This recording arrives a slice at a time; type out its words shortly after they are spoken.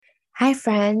Hi,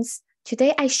 friends.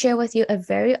 Today, I share with you a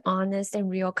very honest and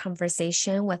real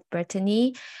conversation with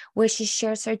Brittany, where she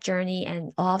shares her journey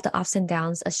and all of the ups and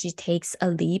downs as she takes a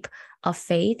leap of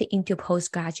faith into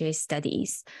postgraduate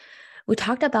studies. We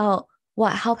talked about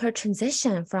what helped her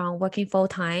transition from working full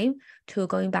time to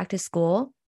going back to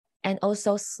school, and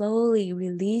also slowly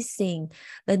releasing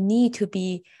the need to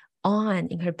be on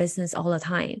in her business all the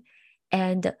time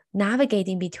and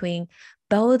navigating between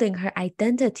building her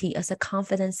identity as a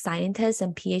confident scientist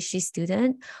and PhD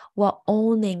student while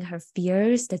owning her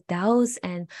fears, the doubts,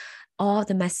 and all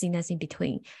the messiness in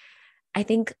between. I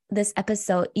think this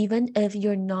episode, even if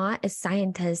you're not a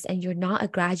scientist and you're not a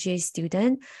graduate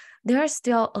student, there are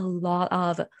still a lot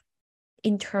of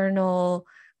internal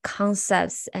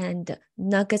concepts and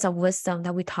nuggets of wisdom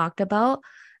that we talked about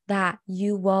that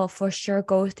you will for sure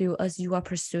go through as you are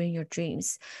pursuing your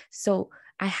dreams. So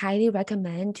I highly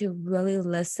recommend to really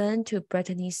listen to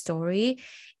Brittany's story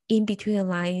in between the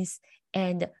lines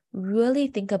and really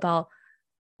think about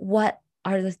what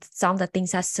are some of the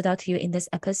things that stood out to you in this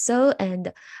episode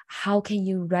and how can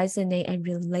you resonate and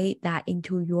relate that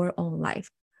into your own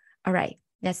life. All right,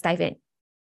 let's dive in.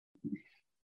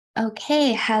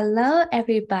 Okay, hello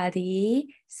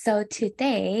everybody. So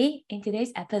in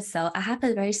today's episode, I have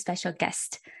a very special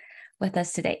guest with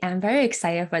us today. I'm very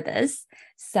excited for this.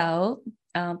 So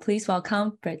please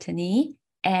welcome Brittany.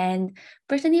 And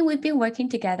Brittany, we've been working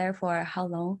together for how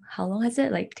long? How long has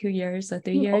it? Like 2 years or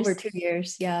 3 years? Over 2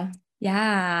 years, yeah.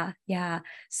 Yeah.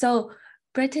 So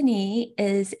Brittany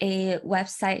is a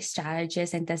website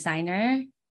strategist and designer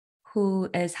who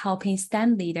is helping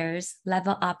STEM leaders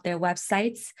level up their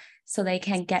websites so they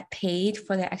can get paid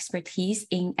for their expertise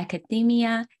in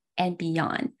academia and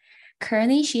beyond.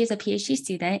 Currently, she is a PhD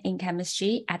student in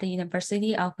chemistry at the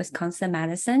University of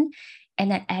Wisconsin-Madison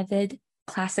and an avid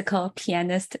classical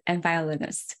pianist and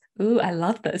violinist. Ooh, I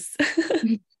love this.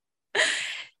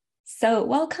 So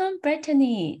welcome,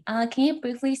 Brittany. Can you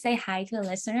briefly say hi to the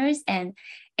listeners and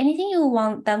anything you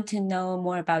want them to know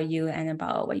more about you and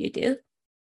about what you do?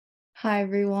 Hi,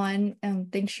 everyone.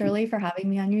 Thanks, Shirley, for having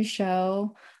me on your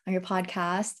show, on your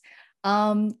podcast.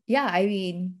 Yeah, I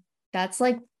mean, that's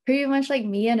like pretty much like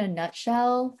me in a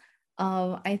nutshell.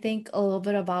 I think a little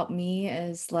bit about me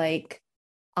is like,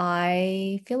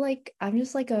 I feel like I'm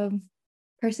just like a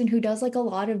person who does like a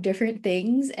lot of different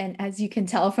things. And as you can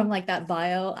tell from like that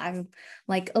bio, I'm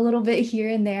like a little bit here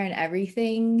and there and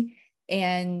everything.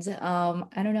 And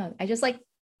I don't know, I just like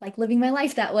living my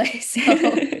life that way. So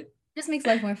just makes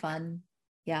life more fun.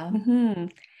 Yeah. Mm-hmm.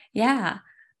 Yeah.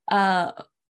 Uh,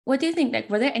 what do you think? Like,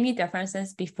 were there any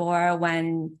differences before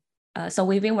when? So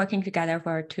we've been working together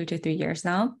for 2 to 3 years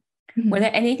now. Were Mhm.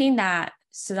 there anything that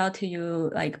stood out to you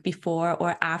like before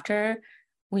or after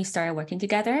we started working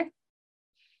together?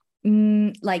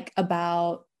 Like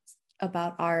about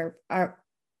our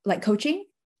like coaching.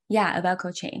 Yeah, about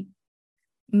coaching.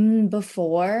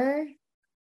 Before,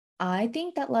 I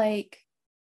think that like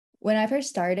when I first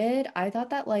started, I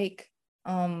thought that like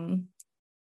um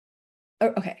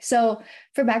okay, so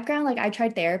for background, like I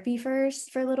tried therapy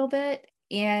first for a little bit,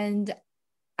 and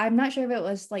I'm not sure if it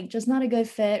was like just not a good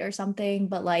fit or something,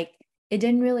 but like it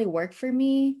didn't really work for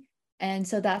me. And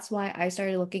so that's why I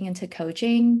started looking into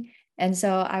coaching. And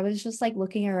so I was just like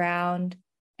looking around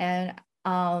and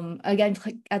again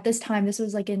like at this time this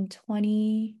was like in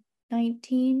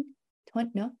 2019,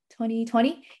 20, no,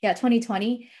 2020. Yeah,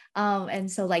 2020. And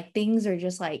so like things are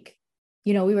just like,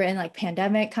 we were in like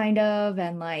pandemic kind of,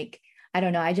 and like I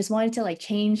don't know, I just wanted to like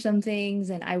change some things,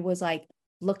 and I was like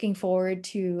looking forward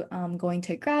to going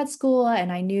to grad school,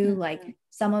 and I knew like Mhm.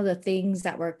 some of the things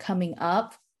that were coming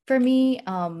up for me,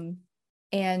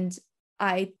 and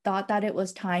I thought that it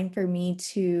was time for me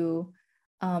to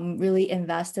really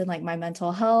invest in like my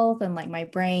mental health and like my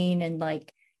brain, and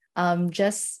like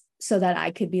just so that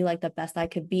I could be like the best I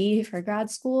could be for grad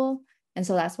school. And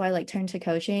so that's why I like turned to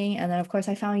coaching. And then of course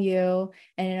I found you,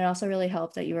 and it also really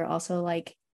helped that you were also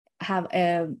like have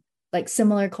a like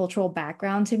similar cultural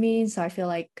background to me, so I feel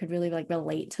like could really like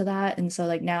relate to that. And so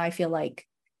like now I feel like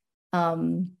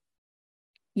um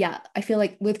yeah, I feel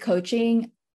like with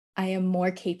coaching I am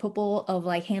more capable of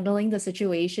like handling the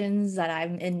situations that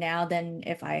I'm in now than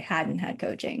if I hadn't had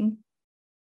coaching.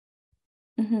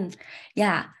 Mhm.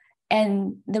 Yeah.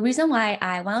 And one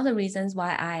of the reasons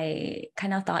why I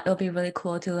kind of thought it would be really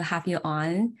cool to have you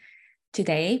on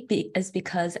today is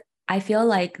because I feel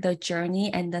like the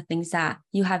journey and the things that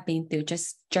you have been through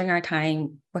just during our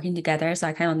time working together. So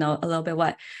I kind of know a little bit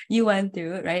what you went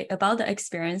through, right? About the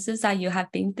experiences that you have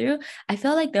been through. I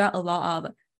feel like there are a lot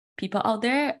of people out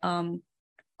there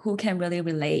who can really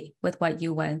relate with what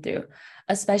you went through,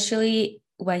 especially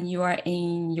when you are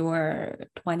in your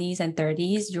 20s and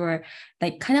 30s, you're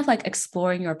like kind of like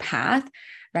exploring your path,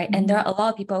 right? And there are a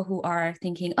lot of people who are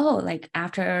thinking, oh, like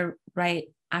after I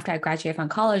graduate from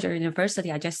college or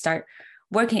university, I just start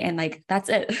working and like that's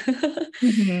it.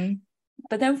 Mm-hmm.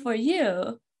 But then for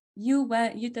you,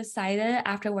 you decided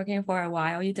after working for a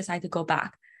while, you decided to go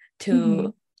back Mm-hmm.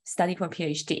 to study for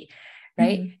PhD,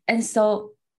 right? Mm-hmm. And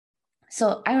so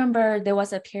I remember there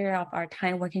was a period of our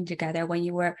time working together when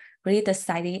you were really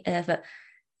deciding if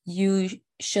you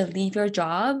should leave your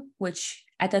job, which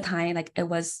at the time, like it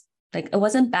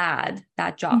wasn't bad,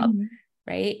 that job, Mm-hmm.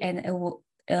 right?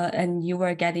 And you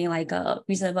were getting like a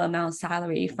reasonable amount of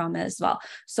salary from it as well.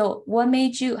 So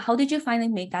how did you finally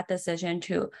make that decision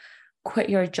to quit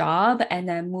your job and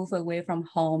then move away from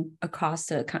home across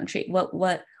the country?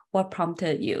 What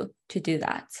prompted you to do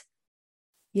that?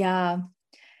 Yeah.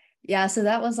 Yeah. So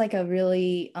that was like a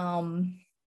really, I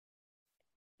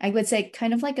would say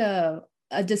kind of like a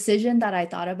decision that I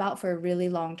thought about for a really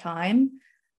long time.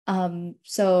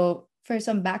 So for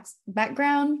some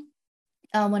background,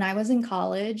 when I was in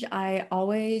college, I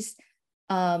always,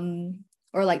 or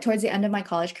like towards the end of my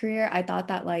college career, I thought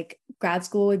that like grad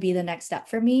school would be the next step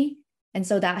for me. And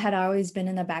so that had always been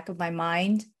in the back of my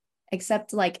mind,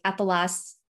 except like at the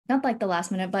last, not like the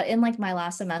last minute, but in like my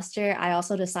last semester, I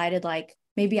also decided like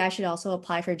maybe I should also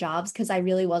apply for jobs because I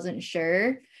really wasn't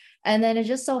sure. And then it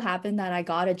just so happened that I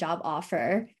got a job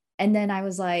offer. And then I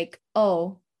was like,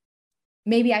 oh,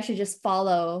 maybe I should just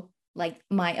follow like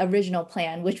my original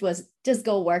plan, which was just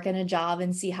go work in a job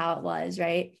and see how it was,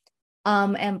 right?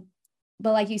 And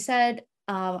but like you said,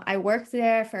 I worked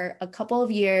there for a couple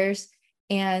of years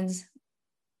and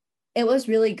it was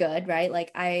really good, right?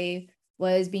 Like I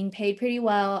was being paid pretty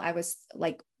well. I was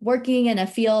like working in a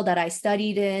field that I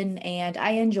studied in and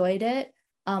I enjoyed it.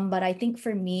 But I think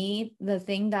for me, the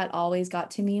thing that always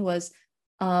got to me was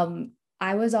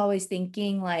I was always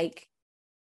thinking like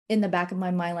in the back of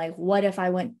my mind, like, what if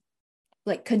I went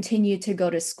like continue to go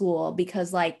to school?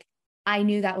 Because like I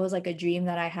knew that was like a dream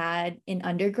that I had in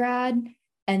undergrad.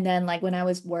 And then like when I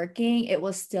was working, it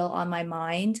was still on my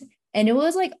mind. And it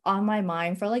was like on my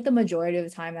mind for like the majority of the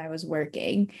time I was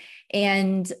working.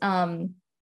 And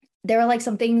there were like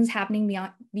some things happening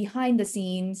behind the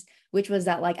scenes, which was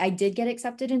that like I did get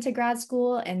accepted into grad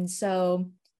school. And so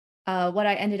what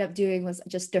I ended up doing was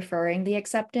just deferring the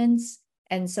acceptance.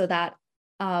 And so that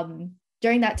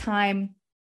during that time,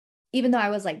 even though I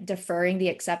was like deferring the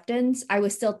acceptance, I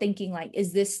was still thinking like,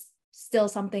 is this still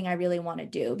something I really want to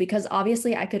do? Because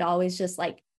obviously I could always just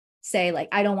like say like,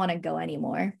 I don't want to go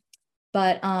anymore.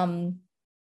 But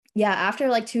yeah, after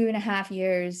like 2.5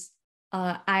 years,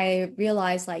 I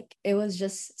realized like it was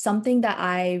just something that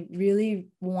I really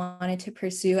wanted to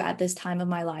pursue at this time of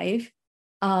my life.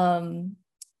 Um,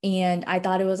 and I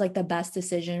thought it was like the best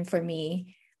decision for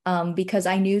me, because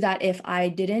I knew that if I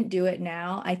didn't do it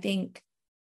now, I think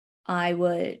I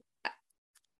would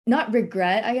not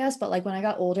regret, I guess, but like when I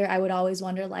got older, I would always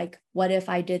wonder, like, what if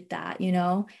I did that, you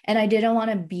know? And I didn't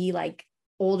want to be like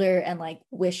older and like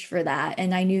wish for that.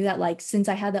 And I knew that like since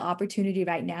I had the opportunity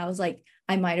right now, I was like,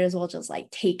 I might as well just like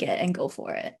take it and go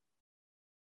for it.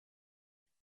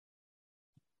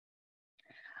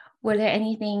 Were there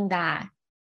anything that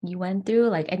you went through,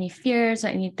 like any fears or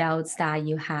any doubts that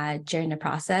you had during the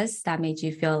process that made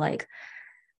you feel like,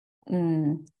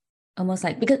 mm, almost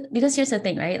like because here's the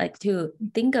thing, right? Like to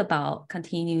think about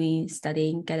continuing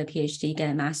studying, get a PhD,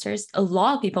 get a master's, a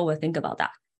lot of people will think about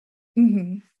that,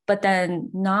 Mm-hmm. but then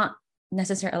not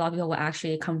necessarily a lot of people will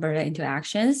actually convert it into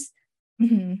actions.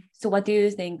 Mm-hmm. So what do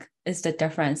you think is the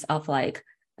difference of like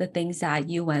the things that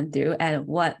you went through and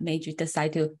what made you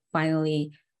decide to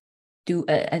finally do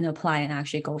it and apply and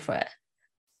actually go for it?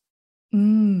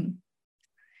 Mm.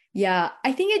 Yeah,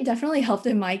 I think it definitely helped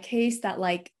in my case that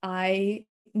like I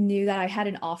knew that I had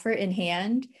an offer in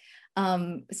hand.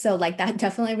 So like that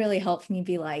definitely really helped me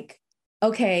be like,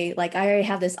 okay, like I already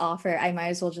have this offer, I might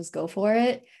as well just go for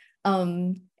it.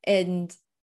 And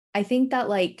I think that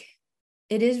like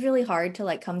it is really hard to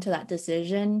like come to that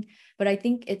decision, but I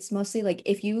think it's mostly like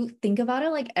if you think about it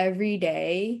like every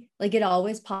day, like it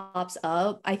always pops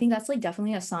up. I think that's like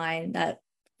definitely a sign that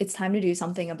it's time to do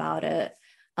something about it.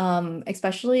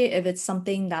 Especially if it's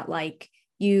something that like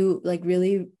you like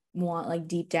really want like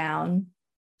deep down.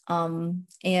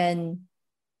 And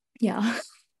yeah.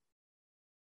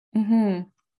 Mm-hmm.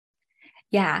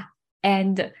 Yeah.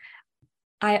 And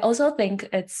I also think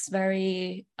it's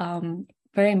very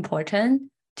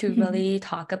important to Mhm. really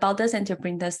talk about this and to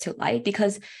bring this to light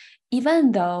because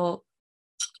even though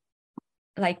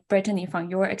like Brittany, from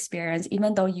your experience,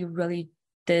 even though you really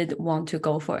did want to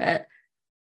go for it,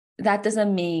 that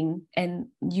doesn't mean, and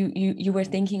you were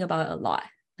thinking about it a lot,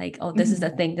 like, oh, this is the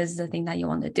thing, this is the thing that you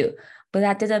want to do. But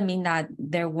that didn't mean that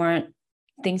there weren't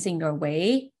things in your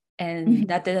way. And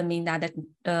that didn't mean that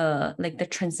like the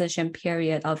transition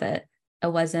period of it,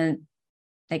 it wasn't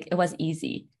like, it was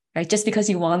easy, right? Just because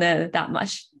you wanted it that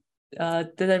much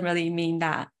didn't really mean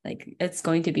that like it's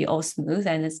going to be all smooth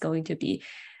and it's going to be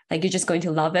like, you're just going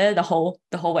to love it the whole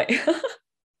way.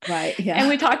 Right. Yeah. And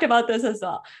we talked about this as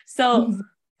well. So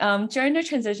during the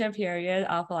transition period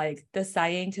of like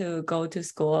deciding to go to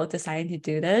school, deciding to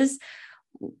do this,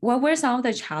 what were some of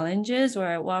the challenges,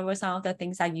 or what were some of the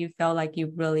things that you felt like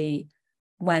you really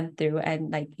went through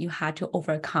and like you had to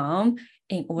overcome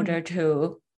in order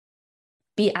to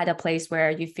be at a place where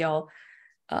you feel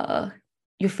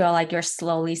like you're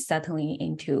slowly settling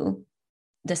into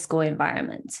the school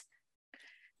environment?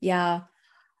 Yeah.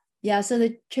 Yeah, so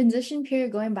the transition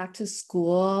period going back to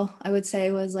school, I would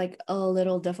say was like a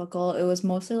little difficult. It was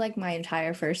mostly like my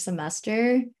entire first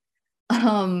semester.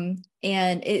 And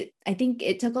I think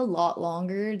it took a lot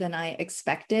longer than I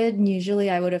expected.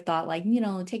 Usually I would have thought like,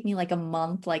 take me like a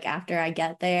month like after I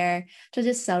get there to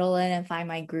just settle in and find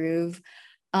my groove.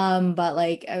 But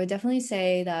like I would definitely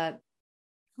say that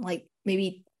like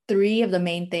maybe three of the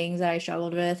main things that I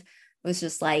struggled with was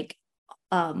just like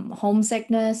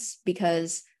homesickness,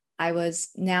 because I was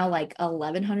now like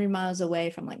 1,100 miles away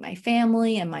from like my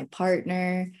family and my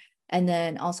partner. And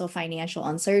then also financial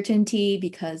uncertainty,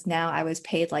 because now I was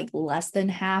paid like less than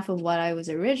half of what I was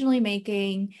originally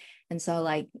making. And so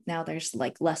like now there's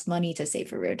like less money to save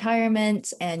for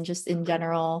retirement and just in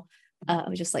general,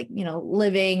 just like,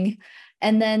 living.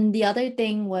 And then the other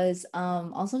thing was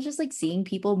also just like seeing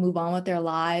people move on with their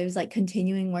lives, like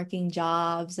continuing working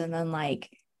jobs and then like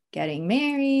getting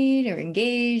married or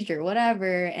engaged or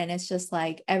whatever. And it's just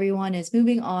like everyone is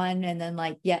moving on. And then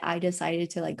like, yet I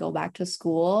decided to like go back to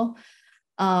school.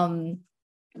 And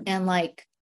like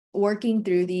working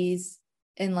through these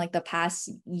in like the past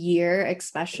year,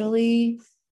 especially,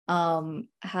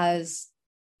 has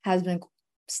been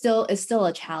is still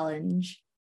a challenge.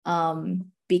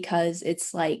 Because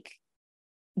it's like,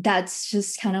 that's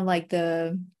just kind of like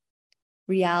the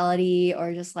reality,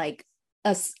 or just like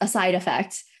a side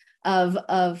effect of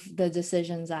the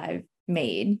decisions I've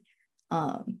made.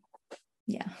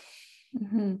 Yeah.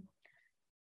 Was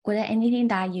there anything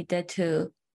that you did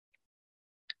to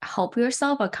help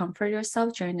yourself or comfort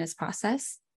yourself during this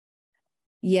process?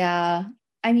 Yeah.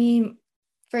 I mean,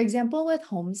 for example, with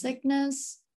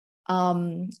homesickness,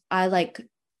 I like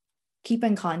keep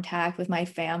in contact with my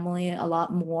family a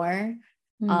lot more.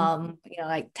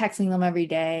 Like texting them every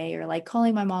day, or like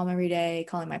calling my mom every day,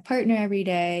 calling my partner every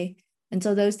day. And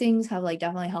so those things have like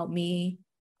definitely helped me.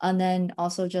 And then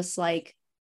also just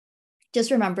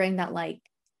remembering that like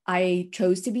I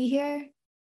chose to be here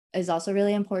is also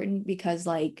really important, because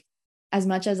like as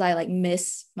much as I like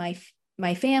miss my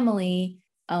family,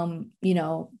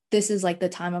 this is like the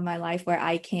time of my life where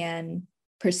I can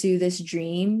pursue this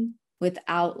dream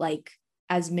without like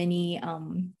as many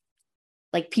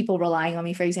like people relying on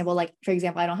me. For example,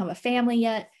 I don't have a family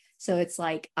yet, so it's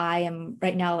like I am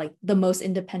right now like the most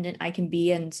independent I can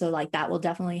be, and so like that will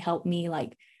definitely help me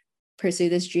like pursue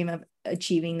this dream of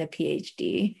achieving the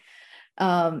PhD.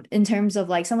 In terms of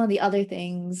like some of the other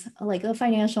things, like the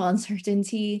financial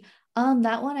uncertainty,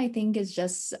 that one I think is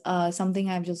just something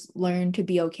I've just learned to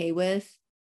be okay with.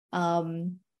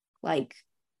 Like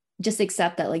just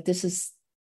accept that like this is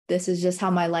just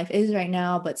how my life is right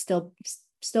now, but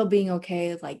still being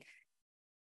okay with like,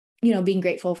 being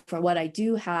grateful for what I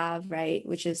do have, right?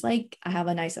 Which is like, I have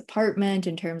a nice apartment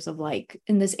in terms of like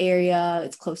in this area,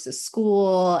 it's close to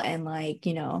school, and like,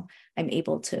 I'm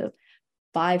able to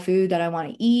buy food that I want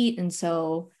to eat. And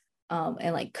so,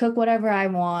 and like cook whatever I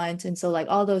want. And so like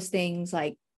all those things,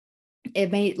 like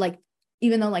it made like,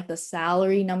 even though like the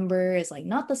salary number is like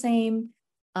not the same,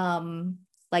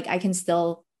 like I can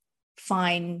still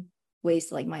find ways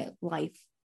to like my life,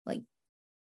 like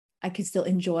I can still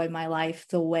enjoy my life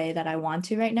the way that I want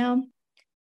to right now.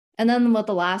 And then with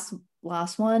the last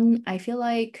one, I feel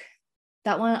like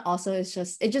that one also is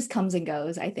just, it just comes and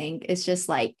goes. I think it's just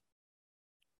like,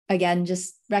 again,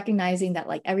 just recognizing that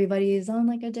like everybody is on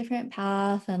like a different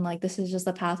path, and like this is just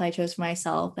the path I chose for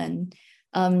myself, and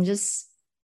just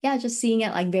seeing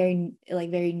it like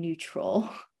very neutral.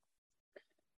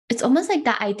 It's almost like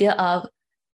that idea of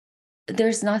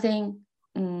there's nothing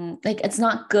like it's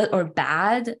not good or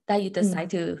bad that you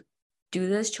decide to do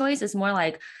this choice. It's more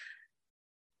like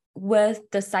with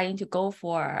deciding to go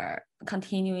for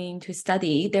continuing to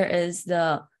study, there is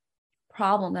the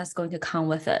problem that's going to come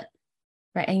with it,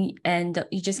 right? And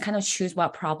you just kind of choose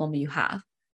what problem you have.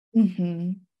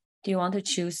 Do you want to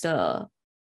choose to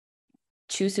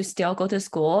still go to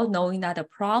school, knowing that the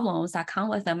problems that come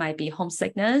with it might be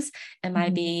homesickness, it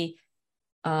might be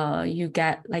you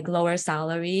get like lower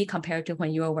salary compared to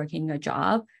when you were working a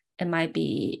job. It might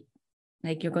be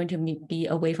like you're going to be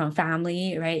away from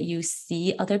family, right? You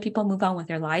see other people move on with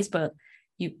their lives, but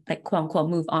you like quote unquote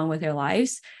move on with your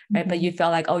lives, right? But you feel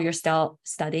like, oh, you're still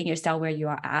studying, you're still where you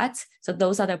are at. So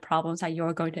those are the problems that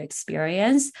you're going to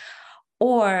experience.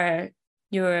 Or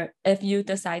if you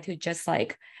decide to just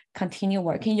like continue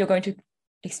working, you're going to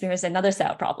experience another set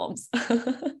of problems.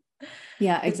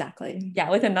 Yeah, exactly.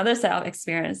 Yeah, with another set of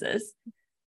experiences.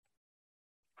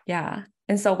 Yeah.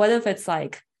 And so what if it's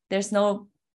like there's no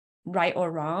right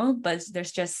or wrong, but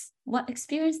there's just what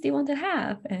experience do you want to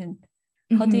have, and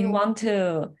how do you want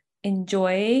to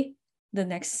enjoy the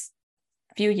next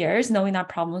few years, knowing that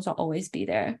problems will always be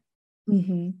there.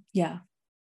 Yeah.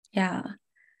 Yeah.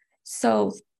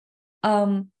 So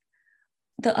the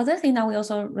other thing that we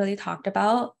also really talked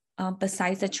about,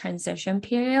 besides the transition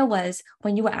period, was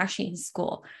when you were actually in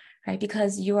school, right?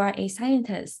 Because you are a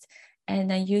scientist and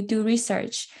then you do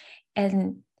research,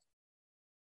 and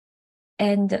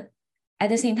at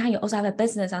the same time, you also have a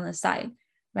business on the side,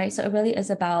 right? So it really is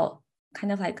about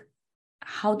kind of like,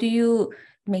 how do you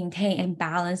maintain and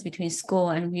balance between school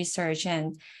and research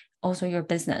and also your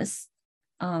business?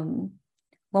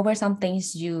 What were some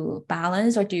things you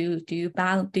balance, or do you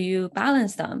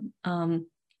balance them? And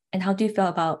how do you feel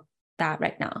about that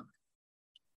right now?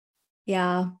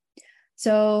 Yeah.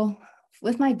 So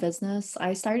with my business,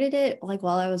 I started it like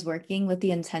while I was working with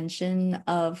the intention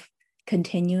of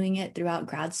continuing it throughout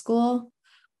grad school.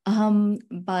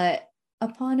 But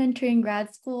upon entering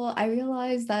grad school, I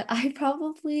realized that I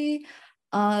probably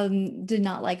did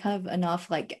not like have enough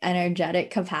like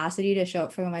energetic capacity to show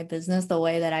up for my business the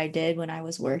way that I did when I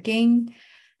was working.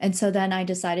 And so then I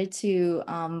decided to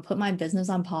put my business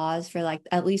on pause for like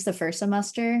at least the first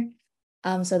semester,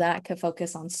 so that I could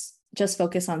just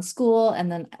focus on school.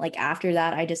 And then like after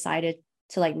that, I decided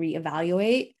to like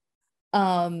reevaluate.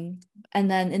 And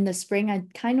then in the spring, I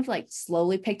kind of like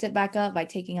slowly picked it back up by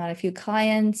taking on a few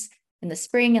clients in the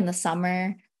spring and the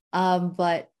summer.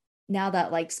 But now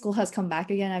that like school has come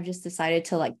back again, I've just decided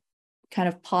to like kind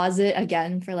of pause it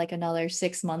again for like another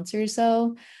 6 months or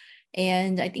so.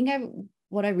 And I think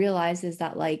what I realized is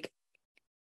that like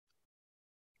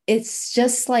it's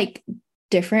just like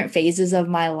different phases of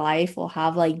my life will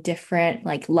have like different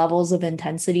like levels of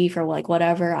intensity for like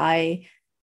whatever I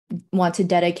want to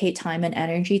dedicate time and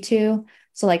energy to.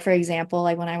 So like for example,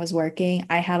 like when I was working,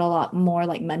 I had a lot more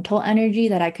like mental energy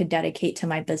that I could dedicate to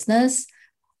my business.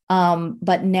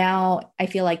 But now I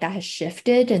feel like that has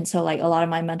shifted. And so like a lot of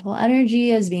my mental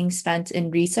energy is being spent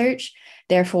in research.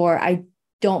 Therefore, I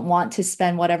don't want to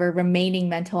spend whatever remaining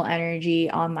mental energy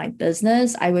on my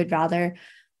business. I would rather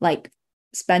like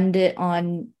spend it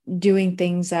on doing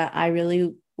things that I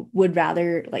really would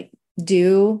rather like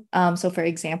do. So for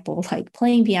example, like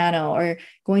playing piano or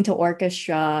going to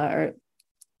orchestra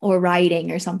or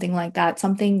writing or something like that,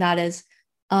 something that is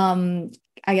I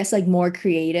guess like more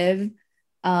creative.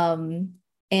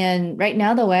 And right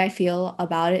now the way I feel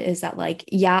about it is that like,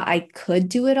 yeah, I could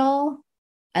do it all.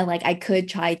 And like I could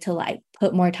try to like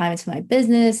put more time into my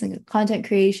business and content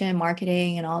creation,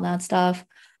 marketing and all that stuff.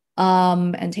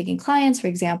 And taking clients, for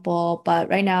example. But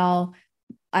right now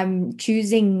I'm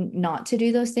choosing not to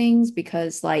do those things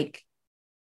because like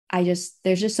there's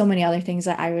just so many other things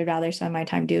that I would rather spend my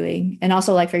time doing. And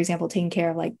also like, for example, taking care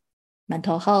of like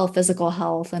mental health, physical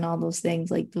health, and all those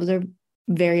things. Like those are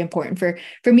very important for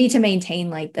me to maintain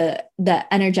like the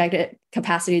energetic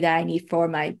capacity that I need for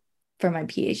my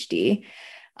PhD.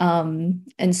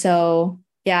 And so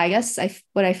yeah, I guess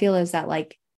what I feel is that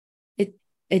like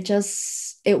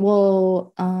it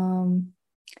will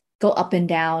go up and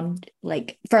down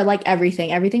like for like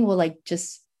everything will like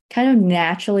just kind of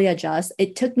naturally adjust.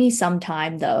 It took me some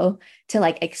time though to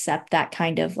like accept that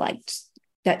kind of like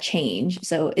that change.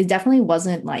 So it definitely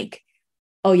wasn't like,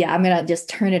 oh yeah, I'm gonna just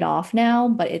turn it off now,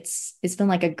 but it's been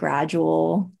like a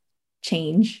gradual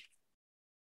change.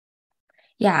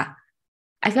 Yeah.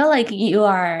 I feel like you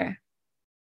are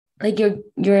like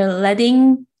you're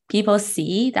letting people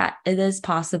see that it is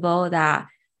possible that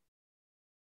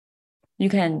you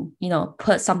can,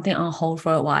 put something on hold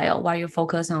for a while you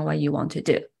focus on what you want to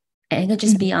do. And it could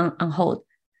just be on hold,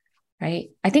 right?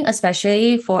 I think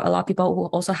especially for a lot of people who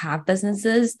also have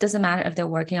businesses, doesn't matter if they're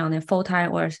working on it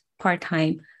full-time or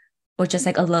part-time, or just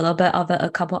like a little bit of it, a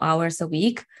couple hours a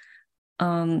week.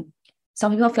 Some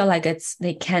people feel like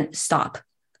they can't stop.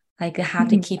 Like they have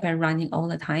to keep it running all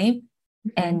the time.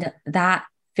 And that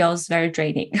feels very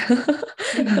draining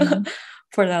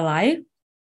for their life.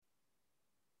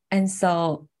 And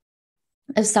so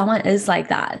if someone is like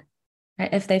that,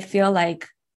 right, if they feel like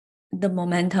the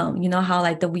momentum, you know how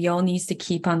like the wheel needs to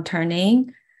keep on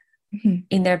turning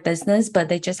in their business, but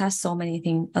they just have so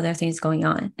many other things going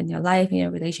on in their life, in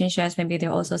their relationships, maybe they're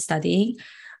also studying.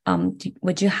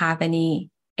 Would you have anything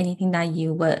that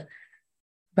you would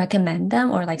recommend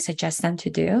them or like suggest them to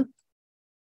do?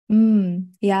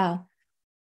 Yeah.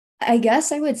 I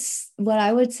guess what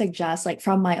I would suggest, like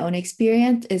from my own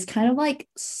experience, is kind of like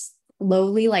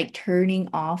slowly like turning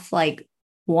off like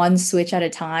one switch at a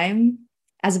time,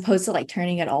 as opposed to like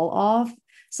turning it all off.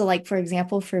 So like for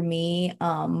example, for me,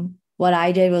 what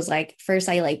I did was like first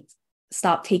I like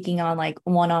stopped taking on like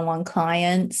one-on-one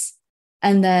clients,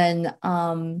 and then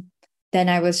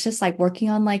I was just like working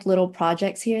on like little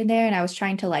projects here and there, and I was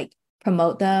trying to like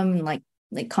promote them and like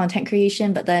content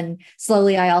creation, but then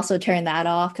slowly I also turned that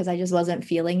off because I just wasn't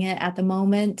feeling it at the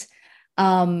moment.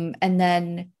 And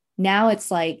then now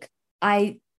it's like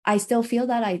I still feel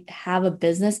that I have a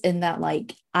business, in that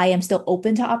like I am still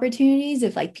open to opportunities.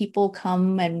 If like people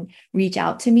come and reach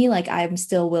out to me, like I'm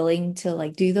still willing to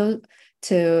like do those,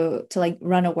 to like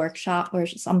run a workshop or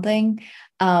something.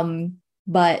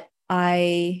 But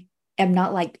I am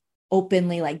not like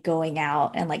openly like going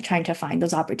out and like trying to find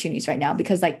those opportunities right now,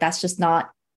 because like that's just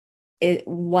not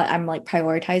what I'm like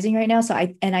prioritizing right now. So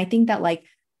I think that like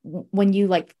when you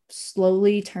like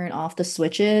slowly turn off the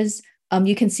switches,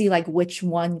 you can see like which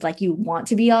one like you want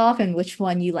to be off and which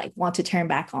one you like want to turn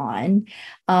back on.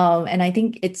 And I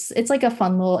think it's like a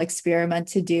fun little experiment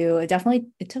to do. It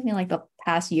took me like the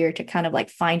past year to kind of like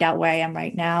find out where I am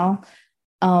right now.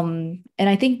 And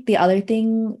I think the other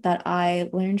thing that I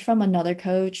learned from another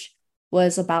coach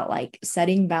was about like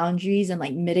setting boundaries and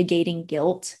like mitigating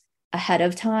guilt ahead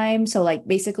of time. So like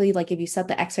basically like if you set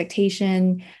the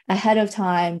expectation ahead of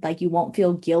time, like you won't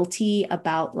feel guilty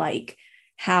about like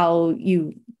how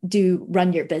you do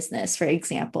run your business, for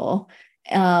example.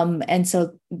 And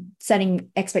so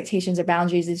setting expectations or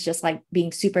boundaries is just like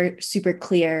being super, super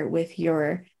clear with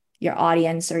your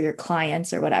audience or your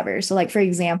clients or whatever. So like for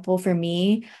example, for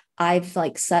me, I've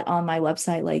like set on my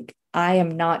website like I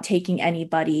am not taking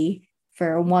anybody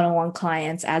for one-on-one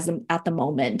clients at the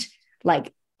moment,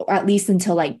 like or at least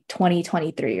until like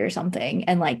 2023 or something.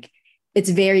 And like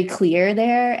it's very clear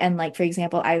there. And like for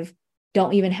example, I've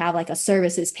don't even have like a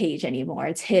services page anymore.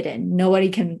 It's hidden. Nobody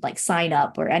can like sign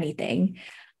up or anything.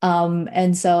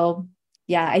 And so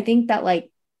yeah, I think that like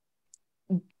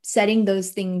setting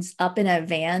those things up in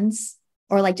advance,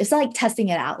 or like just like testing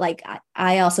it out. Like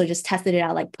I also just tested it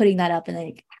out, like putting that up, and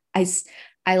like I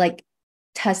I like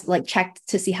checked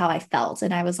to see how I felt,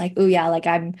 and I was like, oh yeah, like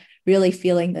I'm really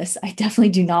feeling this. I definitely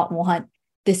do not want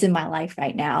this in my life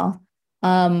right now.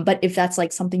 But if that's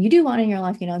like something you do want in your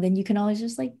life, then you can always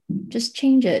just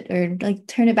change it or like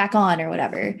turn it back on or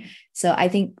whatever. So I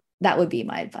think that would be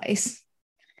my advice.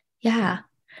 Yeah.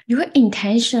 You're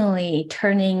intentionally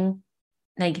turning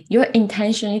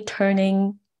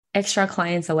extra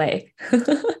clients away.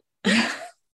 Yeah.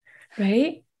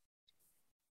 Right?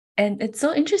 And it's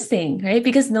so interesting, right?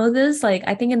 Because notice, like,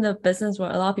 I think in the business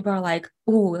world, a lot of people are like,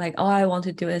 oh, like, all I want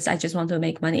to do is I just want to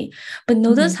make money. But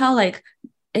notice how, like,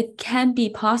 it can be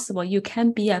possible. You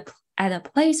can be at a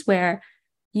place where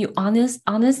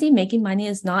honestly, making money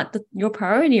is not your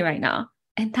priority right now.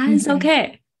 And that is Mm-hmm.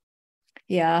 okay,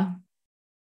 Yeah.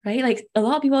 right? Like, a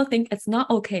lot of people think it's not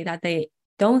okay that they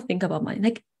don't think about money.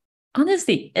 Like,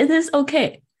 honestly, it is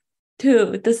okay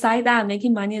to decide that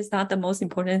making money is not the most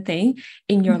important thing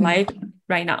in your Mm-hmm. life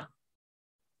right now,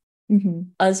 Mm-hmm.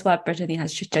 as what Brittany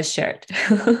has just shared.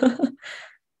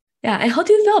 Yeah. And how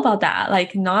do you feel about that?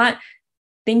 Like not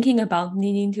thinking about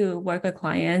needing to work with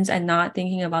clients and not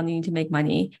thinking about needing to make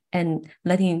money and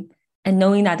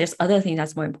knowing that there's other things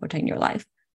that's more important in your life.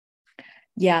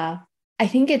 Yeah. I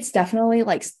think it's definitely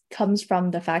like comes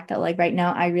from the fact that like right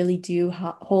now I really do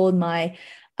hold my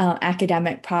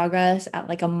academic progress at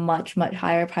like a much, much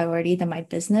higher priority than my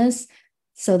business.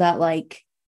 So that like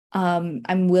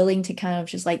I'm willing to kind of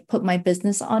just like put my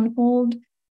business on hold,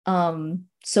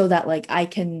 so that like I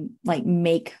can like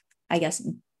make, I guess,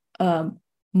 um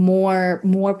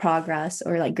more progress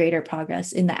or like greater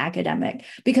progress in the academic,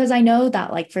 because I know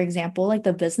that like for example like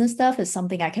the business stuff is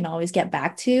something I can always get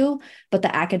back to, but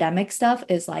the academic stuff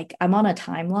is like I'm on a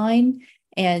timeline,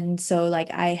 and so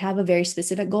like I have a very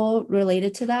specific goal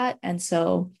related to that, and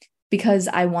so because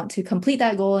I want to complete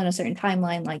that goal in a certain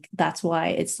timeline, like that's why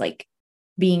it's like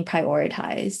being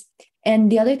prioritized.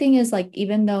 And the other thing is like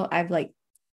even though I've like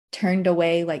turned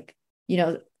away like you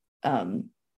know um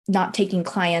not taking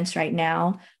clients right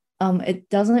now, it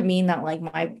doesn't mean that like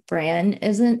my brand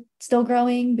isn't still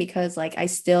growing, because like I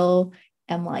still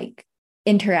am like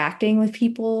interacting with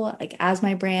people like as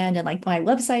my brand, and like my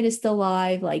website is still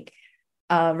live, like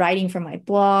writing for my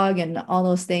blog and all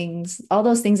those things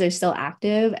are still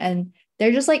active, and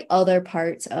they're just like other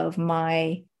parts of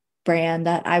my brand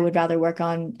that I would rather work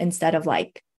on instead of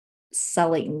like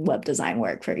selling web design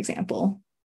work, for example.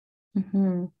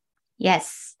 Mm-hmm.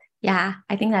 Yes. Yeah,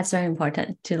 I think that's very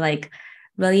important to like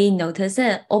really notice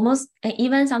it. Almost, and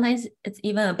even sometimes it's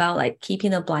even about like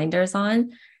keeping the blinders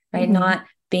on, right? Mm-hmm. Not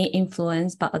being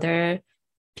influenced by other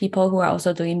people who are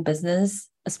also doing business,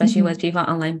 especially with Mm-hmm. people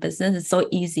online business. It's so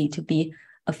easy to be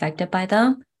affected by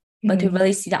them. But to Mm-hmm.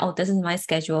 really see that, oh, this is my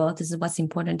schedule, this is what's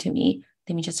important to me.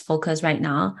 Let me just focus right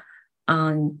now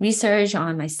on research,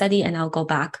 on my study, and I'll go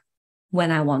back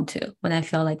when I want to, when I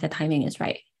feel like the timing is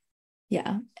right.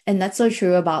 Yeah. And that's so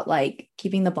true about like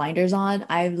keeping the blinders on.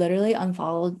 I've literally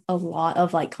unfollowed a lot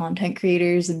of like content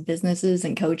creators and businesses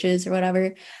and coaches or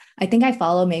whatever. I think I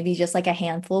follow maybe just like a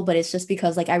handful, but it's just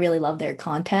because like I really love their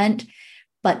content.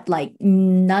 But like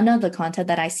none of the content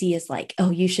that I see is like, oh,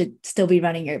 you should still be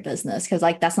running your business. Cause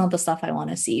like that's not the stuff I want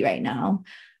to see right now.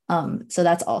 So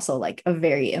that's also like a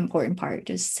very important part,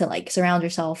 just to like surround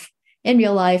yourself in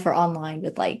real life or online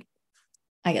with like,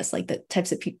 I guess like the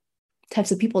types of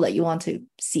people that you want to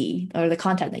see, or the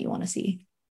content that you want to see.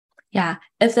 Yeah.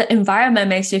 If the environment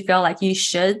makes you feel like you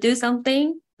should do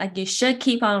something, like you should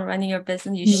keep on running your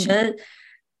business, you Mm-hmm. should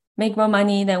make more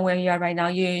money than where you are right now,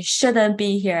 you shouldn't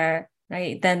be here,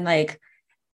 right? Then like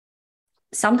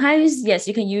sometimes, yes,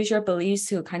 you can use your beliefs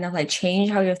to kind of like change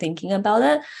how you're thinking about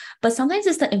it. But sometimes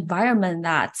it's the environment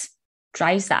that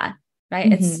drives that,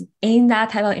 right? It's Mm-hmm. in that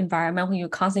type of environment when you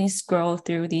constantly scroll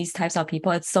through these types of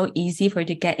people, it's so easy for you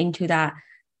to get into that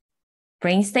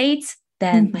brain state,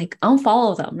 then Mm-hmm. like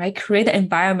unfollow them, right? Create an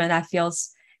environment that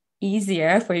feels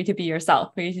easier for you to be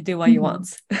yourself, for you to do what you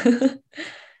Mm-hmm. want.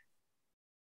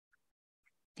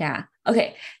 Yeah.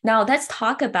 Okay. Now let's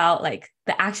talk about like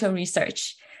the actual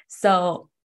research. So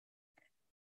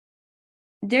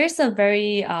there's a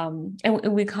very and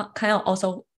we kind of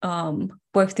also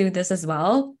work through this as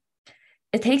well.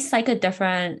 It takes like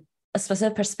a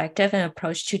specific perspective and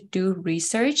approach to do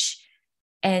research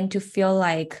and to feel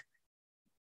like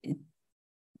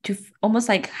almost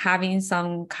like having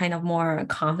some kind of more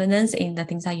confidence in the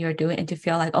things that you're doing and to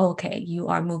feel like, oh, okay, you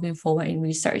are moving forward in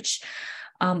research.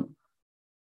 Um,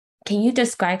 can you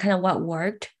describe kind of what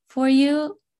worked for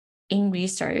you in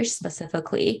research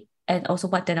specifically, and also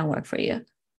what didn't work for you?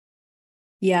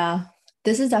 Yeah,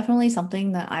 this is definitely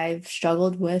something that I've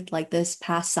struggled with like this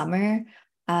past summer,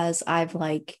 as I've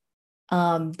like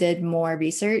did more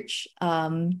research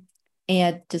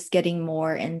and just getting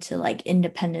more into like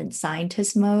independent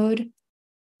scientist mode.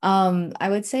 I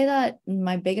would say that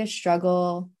my biggest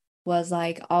struggle was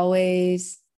like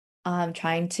always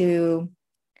trying to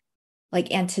like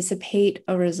anticipate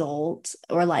a result,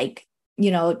 or like,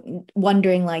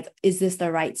 wondering like, is this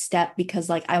the right step, because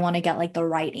like I want to get like the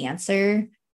right answer,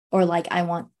 or like I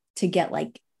want to get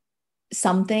like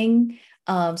something,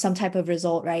 some type of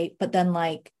result, right? But then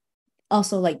like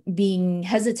also like being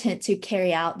hesitant to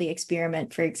carry out the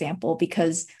experiment, for example,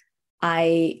 because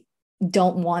I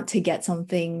don't want to get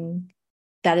something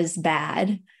that is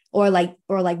bad, or like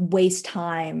waste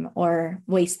time or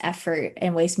waste effort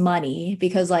and waste money,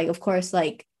 because like of course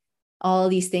like all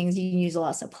these things you use a lot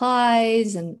of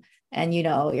supplies, and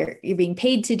you're being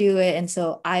paid to do it. And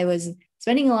so I was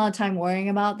spending a lot of time worrying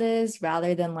about this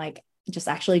rather than like just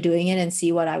actually doing it and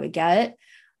see what I would get.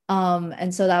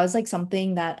 And so that was like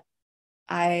something that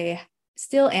I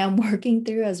still am working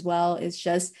through as well. It's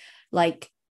just like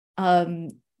um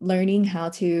learning how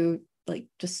to like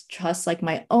just trust like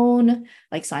my own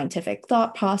like scientific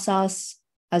thought process,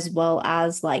 as well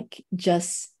as like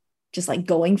just like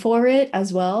going for it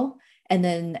as well. And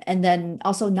then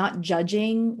also not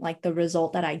judging like the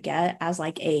result that I get as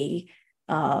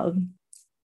um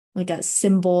like a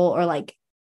symbol, or like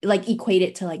equate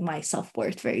it to like my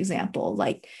self-worth, for example.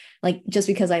 Like just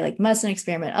because I like mess an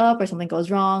experiment up or something goes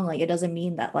wrong, like it doesn't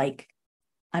mean that like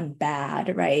I'm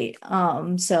bad, right?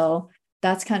 So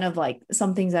that's kind of like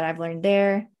some things that I've learned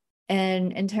there.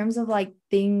 And in terms of like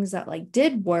things that like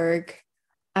did work,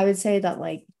 I would say that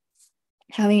like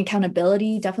having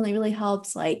accountability definitely really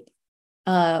helps. Like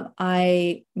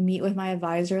I meet with my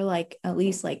advisor like at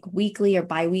least like weekly or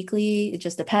bi-weekly, it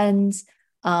just depends.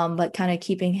 But kind of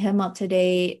keeping him up to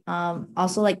date.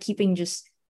 Also like keeping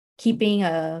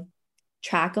a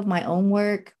track of my own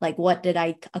work, like what did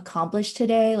I accomplish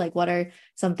today, like what are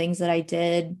some things that I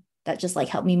did that just like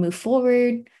helped me move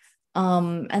forward.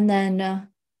 And then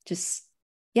just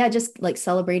yeah, just like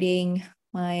celebrating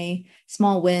my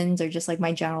small wins, or just like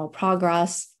my general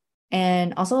progress,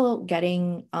 and also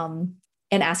getting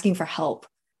and asking for help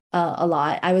a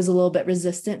lot. I was a little bit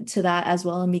resistant to that as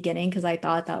well in the beginning because I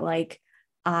thought that like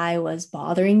I was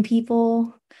bothering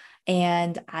people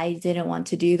and I didn't want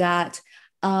to do that.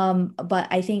 But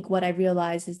I think what I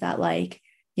realized is that like,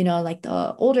 you know, like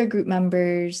the older group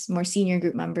members, more senior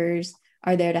group members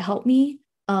are there to help me.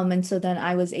 And so then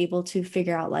I was able to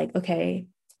figure out like, okay,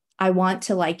 I want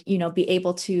to like, you know, be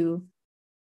able to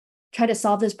try to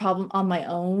solve this problem on my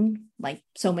own, like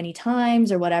so many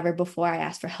times or whatever before I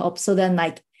ask for help. So then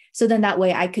that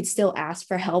way I could still ask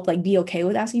for help, like be okay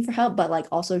with asking for help, but like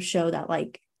also show that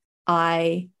like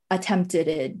I attempted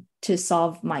it to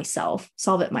solve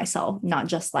it myself, not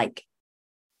just like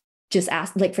just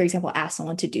ask, like, for example, ask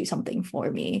someone to do something for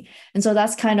me. And so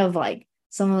that's kind of like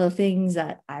some of the things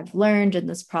that I've learned in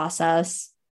this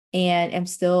process and am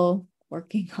still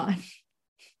working on.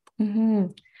 Mm-hmm.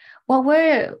 What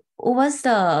was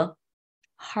the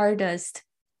hardest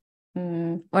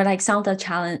or like some of the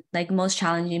challenge, like most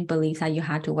challenging beliefs that you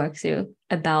had to work through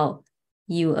about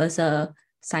you as a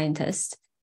scientist?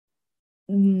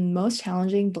 Most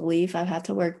challenging belief I've had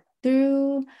to work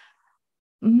through.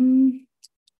 Mm,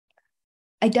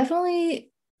 I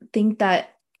definitely think that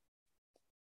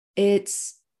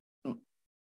it's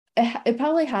it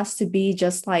probably has to be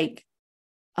just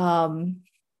um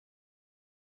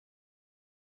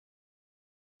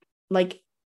like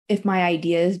if my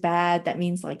idea is bad, that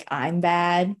means like I'm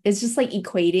bad. It's just like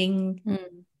equating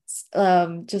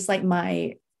just like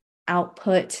my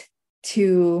output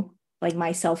to like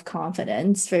my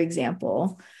self-confidence, for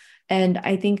example. And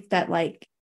I think that like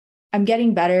I'm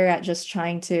getting better at just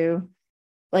trying to,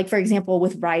 like, for example,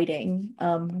 with writing,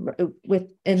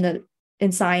 with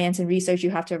in science and research,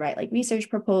 you have to write like research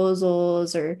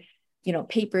proposals or, you know,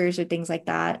 papers or things like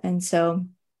that. And so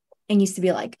it used to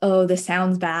be like, oh, this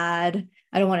sounds bad.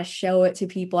 I don't want to show it to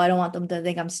people. I don't want them to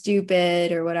think I'm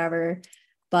stupid or whatever.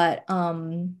 But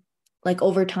like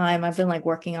over time, I've been like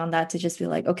working on that to just be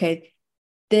like, okay,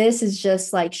 this is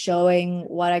just like showing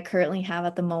what I currently have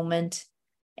at the moment.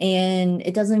 And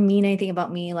it doesn't mean anything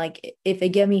about me. Like if they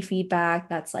give me feedback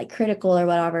that's like critical or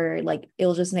whatever, like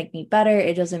it'll just make me better.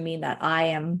 It doesn't mean that I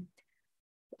am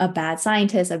a bad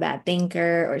scientist, a bad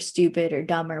thinker, or stupid or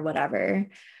dumb or whatever.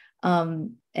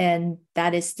 And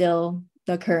that is still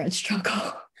the current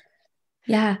struggle.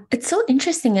 Yeah, it's so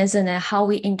interesting, isn't it? How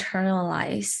we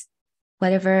internalize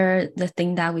whatever the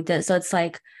thing that we did. So it's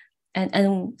like,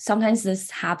 and sometimes this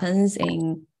happens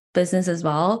in business as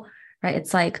well, right?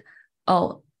 It's like,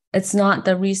 oh, it's not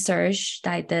the research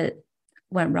that I did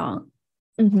went wrong.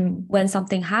 Mm-hmm. When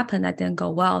something happened that didn't go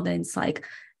well, then it's like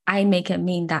I make it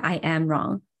mean that I am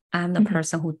wrong. I'm the Mm-hmm.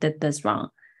 person who did this wrong.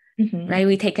 Mm-hmm. Right?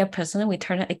 We take it personally, we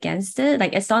turn it against it.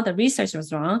 Like it's not the research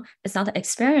was wrong. It's not the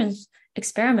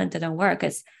experiment didn't work.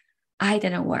 It's I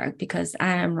didn't work because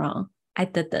I am wrong. I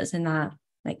did this and not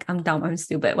like I'm dumb, I'm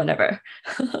stupid, whatever.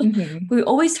 Mm-hmm. We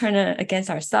always turn it against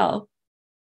ourselves.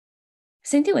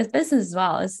 Same thing with business as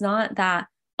well. It's not that,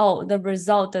 oh, the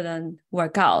result didn't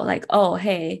work out. Like, oh,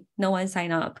 hey, no one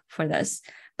signed up for this.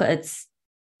 But it's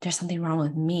there's something wrong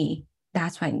with me.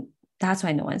 That's why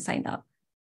no one signed up.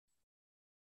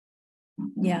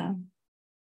 Yeah.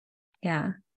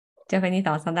 Yeah. Do you have any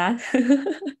thoughts on that?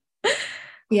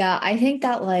 Yeah, I think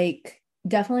that like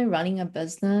definitely running a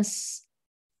business,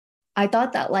 I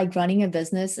thought that like running a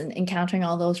business and encountering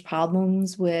all those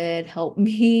problems would help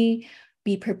me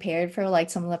be prepared for like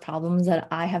some of the problems that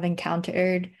I have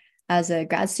encountered as a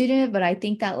grad student. But I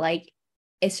think that like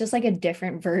it's just like a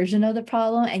different version of the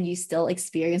problem and you still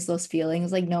experience those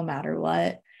feelings like no matter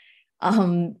what.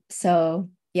 So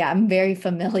yeah, I'm very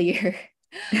familiar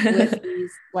with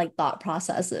these like thought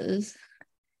processes.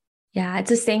 Yeah, it's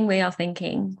the same way of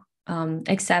thinking.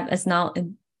 Except it's not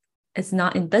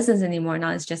in business anymore.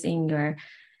 Now it's just in your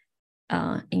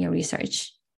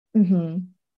research. Mm-hmm.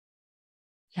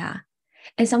 Yeah.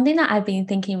 And something that I've been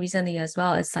thinking recently as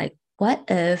well is like, what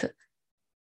if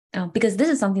because this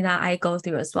is something that I go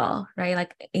through as well, right?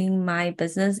 Like in my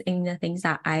business, in the things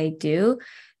that I do,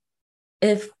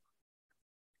 if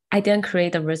I didn't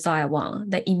create the result I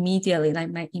want, that immediately, like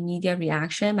my immediate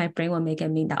reaction, my brain will make it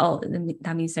mean that, oh,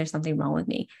 that means there's something wrong with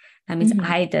me. That means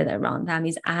Mm-hmm. I did it wrong. That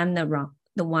means I'm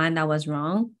the one that was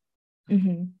wrong.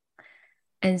 Mm-hmm.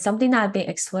 And something that I've been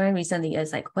exploring recently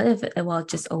is like, what if it will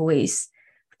just always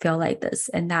feel like this?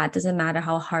 And that doesn't matter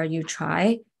how hard you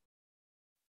try,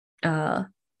 uh,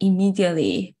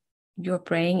 immediately your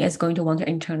brain is going to want to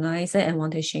internalize it and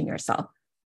want to shame yourself.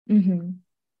 Mm-hmm.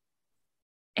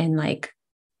 And like,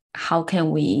 how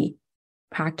can we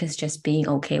practice just being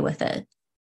okay with it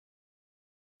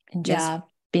and just Yeah.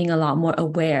 being a lot more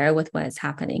aware with what is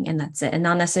happening, and that's it, and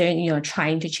not necessarily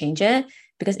trying to change it,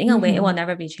 because in a way it will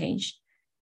never be changed.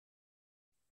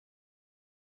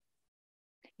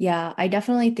 Yeah, I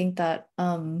definitely think that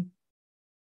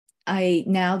I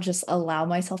now just allow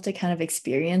myself to kind of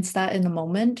experience that in the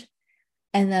moment.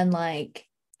 And then like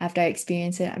after I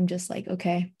experience it, I'm just like,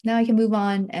 okay, now I can move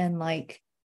on and like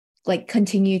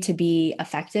continue to be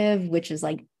effective, which is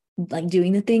like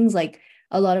doing the things. Like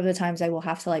a lot of the times I will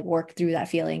have to like work through that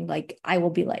feeling. Like I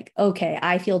will be like, okay,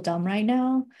 I feel dumb right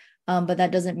now. But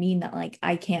that doesn't mean that like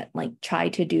I can't like try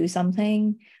to do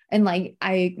something and like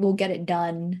I will get it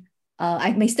done.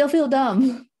 I may still feel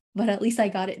dumb, but at least I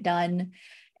got it done.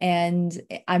 And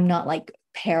I'm not like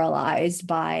paralyzed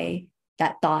by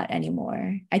that thought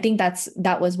anymore. I think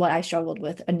that was what I struggled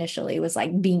with initially, was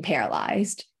like being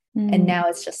paralyzed. And now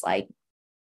it's just like,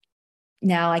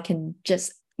 now I can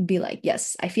just be like,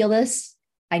 yes, I feel this.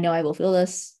 I know I will feel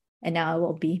this. And now I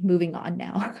will be moving on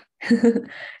now.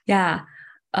 Yeah.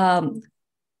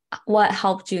 What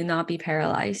helped you not be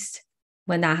paralyzed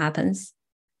when that happens?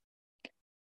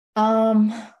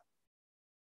 Um,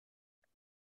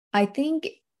 I think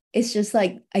it's just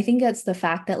like, I think that's the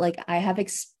fact that like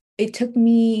it took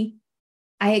me,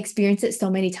 I experienced it so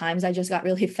many times. I just got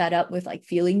really fed up with like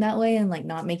feeling that way and like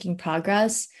not making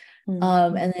progress.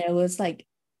 And then it was like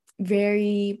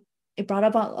it brought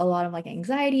up a lot of like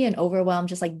anxiety and overwhelm,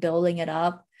 just like building it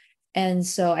up. And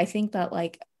so I think that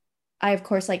like I of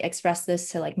course like expressed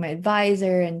this to like my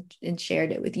advisor and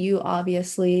shared it with you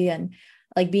obviously, and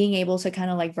like being able to kind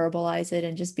of like verbalize it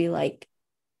and just be like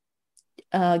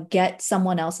get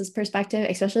someone else's perspective,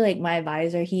 especially like my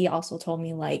advisor. He also told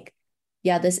me like,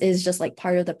 yeah, this is just like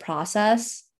part of the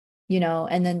process, you know.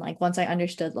 And then like once I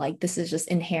understood like this is just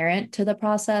inherent to the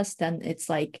process, then it's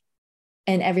like,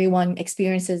 and everyone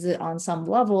experiences it on some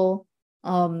level.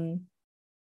 I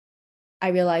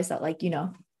realized that like, you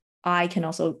know, I can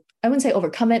also, I wouldn't say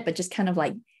overcome it, but just kind of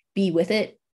like be with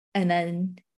it and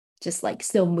then just like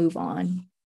still move on.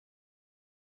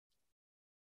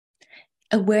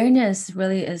 Awareness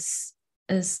really is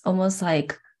almost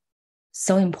like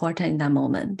so important in that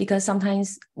moment, because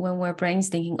sometimes when our brain's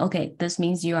thinking, okay, this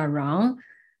means you are wrong,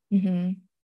 like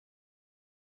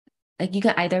you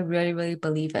can either really, really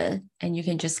believe it and you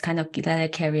can just kind of let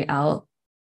it carry out.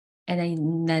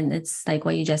 And then it's like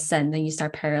what you just said, then you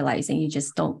start paralyzing, you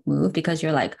just don't move because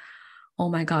you're like, oh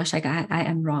my gosh, like I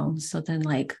am wrong. So then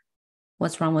like,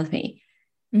 what's wrong with me?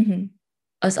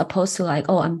 As opposed to like,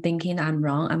 oh, I'm thinking I'm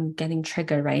wrong. I'm getting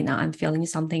triggered right now. I'm feeling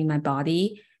something in my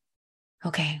body.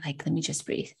 Okay, like let me just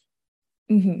breathe.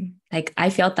 Like I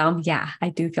feel dumb. Yeah, I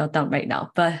do feel dumb right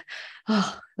now. But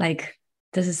like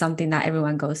this is something that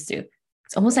everyone goes through.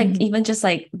 It's almost like even just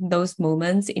like those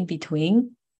moments in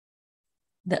between,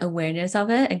 the awareness of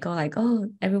it and go like, oh,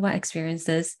 everyone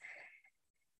experiences,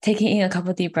 taking in a couple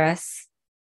of deep breaths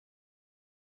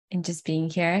and just being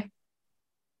here.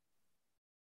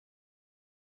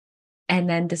 And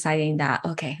then deciding that,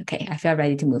 okay, I feel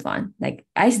ready to move on. Like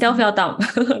I still feel dumb,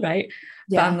 right?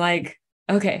 Yeah. But I'm like,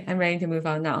 okay, I'm ready to move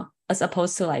on now. As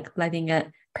opposed to like letting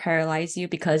it paralyze you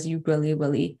because you really,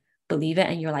 really believe it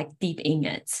and you're like deep in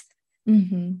it.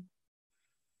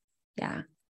 Yeah.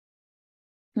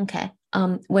 Okay.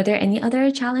 Were there any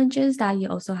other challenges that you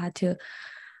also had to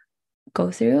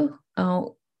go through?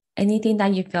 Anything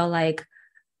that you feel like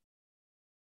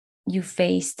you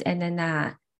faced and then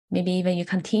that maybe even you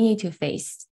continue to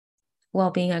face while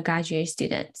being a graduate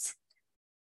student?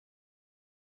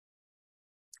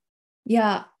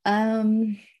 Yeah.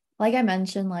 Like I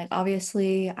mentioned, like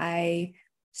obviously I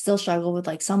still struggle with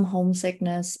like some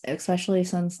homesickness, especially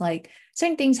since like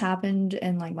certain things happened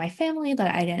in like my family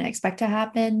that I didn't expect to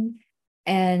happen.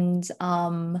 And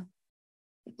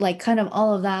like kind of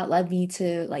all of that led me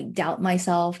to like doubt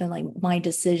myself and like my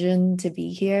decision to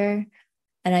be here.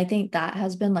 And I think that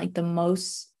has been like the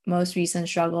most recent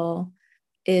struggle,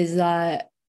 is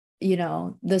that, you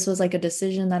know, this was like a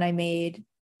decision that I made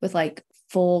with like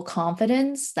full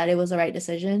confidence that it was the right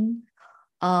decision.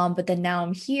 But then now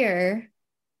I'm here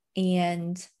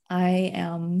and I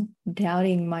am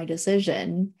doubting my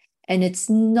decision. And it's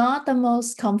not the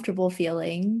most comfortable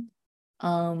feeling.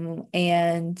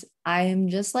 And I'm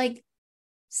just like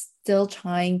still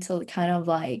trying to kind of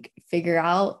like figure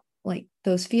out like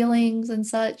those feelings and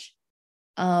such.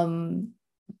 Um,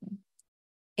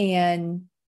 and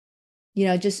you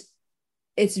know, just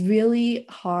it's really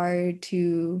hard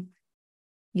to,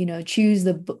 you know, choose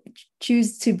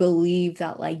to believe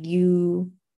that like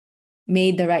you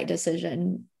made the right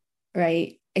decision,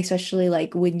 right? Especially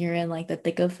like when you're in like the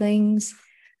thick of things.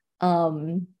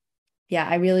 Um, yeah,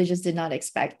 I really just did not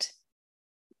expect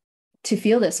to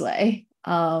feel this way.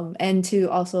 And to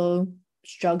also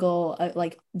struggle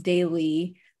like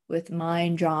daily with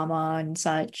mind drama and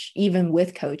such, even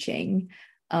with coaching.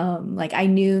 Like I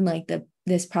knew like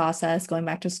this process going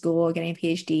back to school, getting a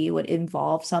PhD would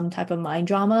involve some type of mind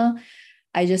drama.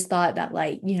 I just thought that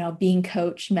like, you know, being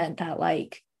coached meant that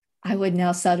like I would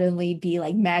now suddenly be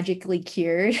like magically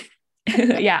cured.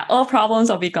 Yeah, all problems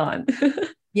will be gone.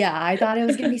 Yeah, I thought it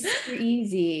was gonna be super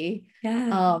easy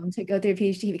Yeah. to go through a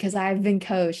PhD because I've been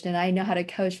coached and I know how to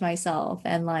coach myself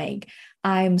and like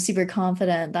I'm super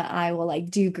confident that I will like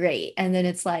do great. And then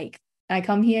it's like I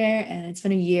come here and it's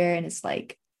been a year and it's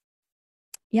like,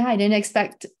 yeah, I didn't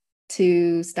expect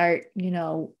to start, you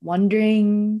know,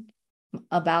 wondering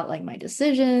about like my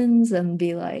decisions and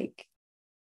be like,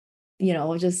 you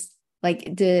know, just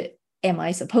like am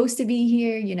I supposed to be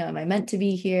here? You know, am I meant to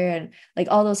be here? And like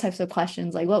all those types of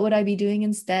questions, like what would I be doing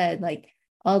instead? Like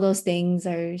all those things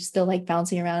are still like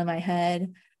bouncing around in my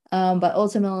head. But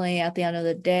ultimately at the end of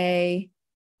the day,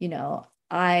 you know,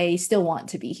 I still want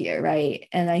to be here, right?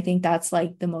 And I think that's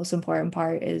like the most important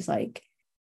part is like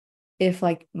if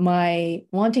like my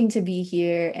wanting to be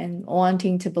here and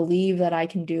wanting to believe that I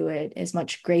can do it is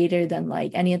much greater than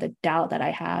like any of the doubt that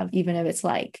I have, even if it's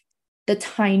like the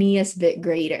tiniest bit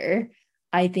greater,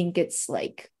 I think it's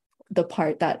like the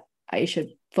part that I should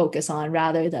focus on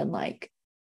rather than like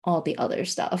all the other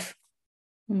stuff.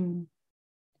 Mm.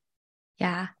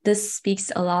 Yeah, this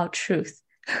speaks a lot of truth.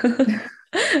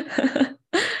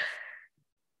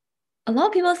 A lot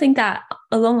of people think that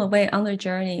along the way on the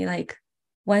journey, like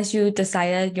once you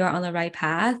decided you're on the right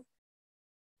path,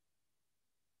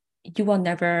 you will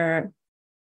never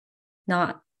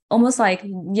not almost like,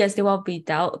 yes, there will be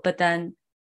doubt, but then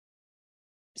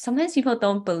sometimes people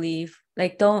don't believe,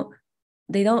 like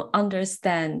they don't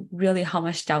understand really how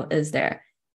much doubt is there.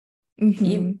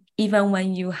 Mm-hmm. Even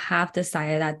when you have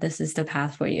decided that this is the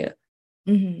path for you.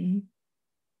 Mm-hmm.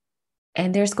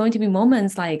 And there's going to be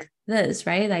moments like this,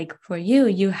 right? Like for you,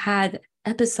 you had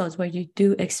episodes where you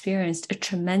do experience a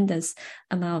tremendous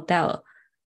amount of doubt.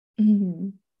 Mm-hmm.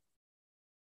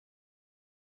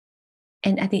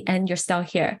 And at the end, you're still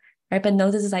here, right? But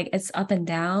notice it's like it's up and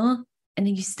down, and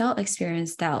then you still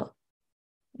experience doubt.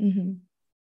 Mm-hmm.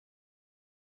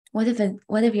 What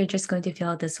if you're just going to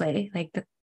feel this way, like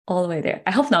all the way there?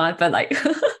 I hope not, but like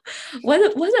what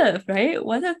if, right?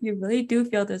 What if you really do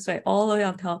feel this way all the way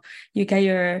up until you get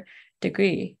your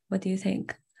degree? What do you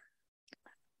think?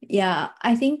 Yeah,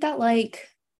 I think that like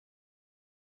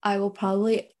I will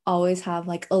probably always have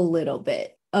like a little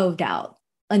bit of doubt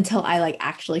until I like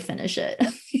actually finish it.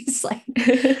 It's like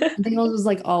I think I'll just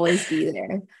like always be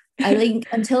there. I think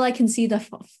until I can see the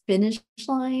finish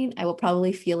line, I will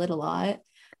probably feel it a lot.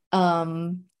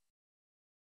 Um,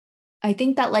 I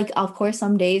think that like of course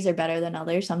some days are better than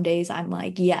others. Some days I'm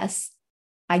like, yes,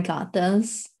 I got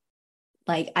this.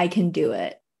 Like I can do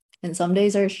it. And some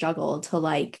days are a struggle to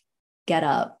like get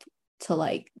up to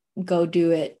like go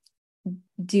do it,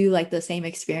 do like the same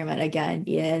experiment again.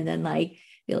 Yeah. And then like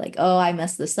be like, oh, I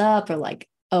messed this up, or like,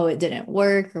 oh, it didn't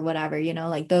work, or whatever, you know,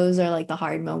 like those are like the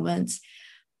hard moments.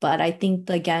 But I think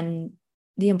again,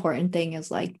 the important thing is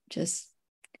like just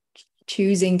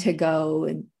choosing to go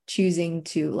and choosing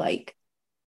to like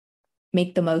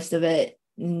make the most of it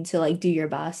and to like do your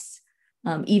best.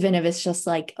 Even if it's just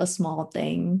like a small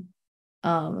thing,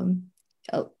 um,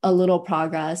 a little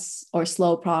progress or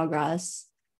slow progress,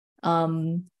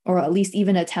 or at least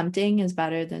even attempting is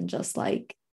better than just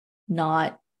like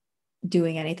not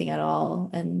doing anything at all.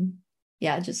 And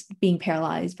yeah, just being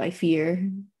paralyzed by fear.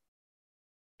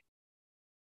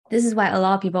 This is why a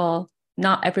lot of people,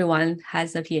 not everyone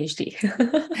has a PhD.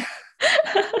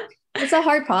 It's a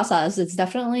hard process. It's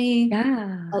definitely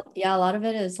Yeah. yeah, a lot of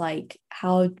it is like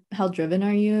how driven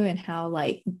are you and how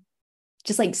like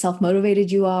just like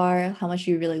self-motivated you are, how much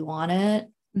you really want it,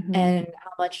 Mhm. and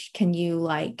how much can you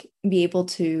like be able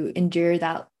to endure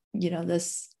that, you know,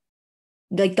 this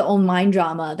like the own mind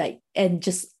drama that, and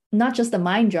just not just the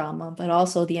mind drama, but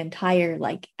also the entire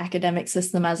like academic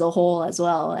system as a whole as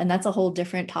well. And that's a whole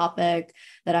different topic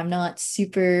that I'm not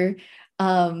super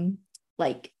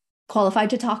like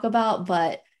qualified to talk about,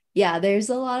 but yeah, there's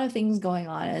a lot of things going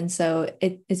on. And so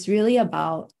it's really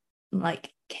about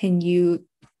like,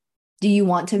 do you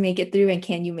want to make it through and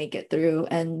can you make it through?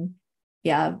 And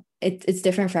yeah, it's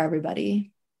different for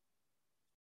everybody.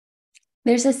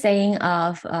 There's a saying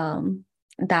of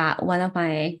that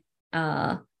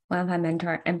uh one of my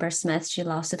mentor, Amber Smith, she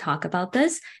loves to talk about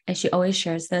this, and she always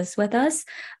shares this with us.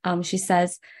 She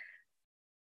says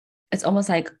it's almost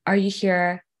like, are you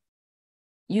here?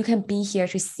 You can be here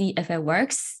to see if it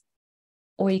works,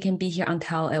 or you can be here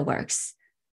until it works.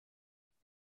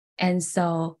 And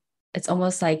so it's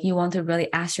almost like you want to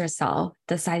really ask yourself,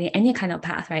 deciding any kind of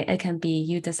path, right? It can be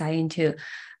you deciding to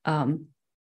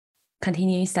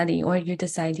continue studying, or you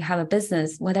decide to have a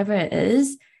business, whatever it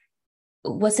is.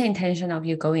 What's the intention of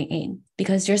you going in?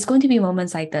 Because there's going to be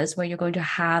moments like this where you're going to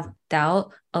have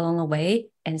doubt along the way.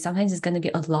 And sometimes it's going to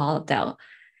be a lot of doubt.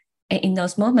 And in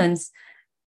those moments,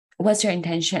 what's your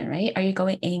intention, right? Are you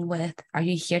going in with, are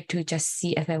you here to just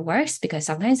see if it works? Because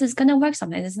sometimes it's going to work,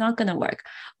 sometimes it's not going to work.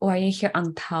 Or are you here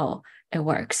until it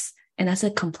works? And that's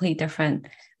a complete different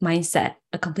mindset,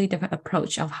 a complete different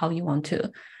approach of how you want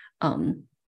to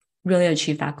really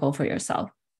achieve that goal for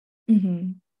yourself.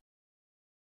 Mm-hmm.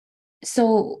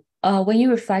 So when you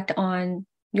reflect on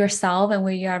yourself and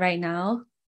where you are right now,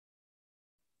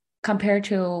 compared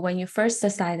to when you first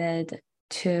decided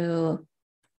to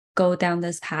go down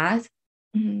this path,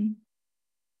 Mm-hmm.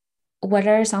 what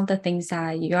are some of the things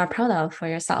that you are proud of for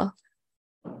yourself?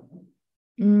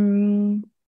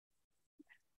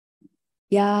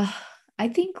 Yeah, I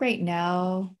think right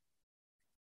now,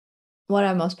 what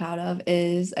I'm most proud of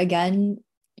is, again,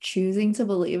 choosing to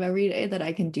believe every day that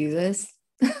I can do this.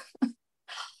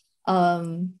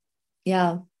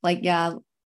 Yeah, like, yeah,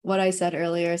 what I said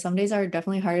earlier, some days are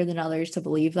definitely harder than others to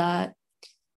believe that.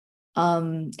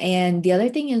 And the other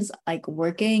thing is like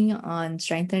working on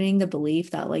strengthening the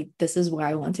belief that like this is where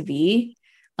I want to be.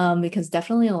 Because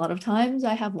definitely a lot of times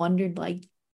I have wondered like,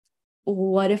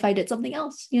 what if I did something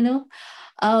else, you know?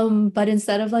 But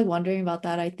instead of like wondering about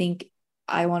that, I think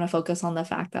I want to focus on the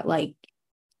fact that like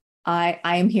I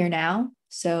am here now.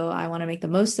 So I want to make the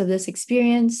most of this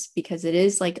experience because it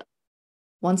is like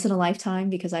once in a lifetime,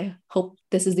 because I hope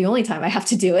this is the only time I have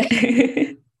to do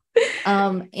it.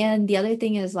 And the other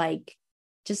thing is like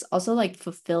just also like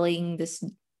fulfilling this.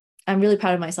 I'm really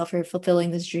proud of myself for fulfilling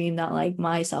this dream that like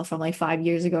myself from like 5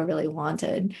 years ago really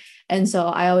wanted. And so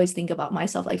I always think about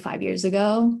myself like 5 years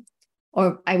ago,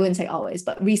 or I wouldn't say always,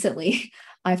 but recently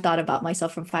I've thought about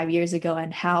myself from 5 years ago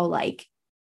and how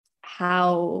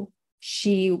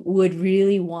she would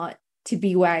really want to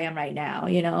be where I am right now,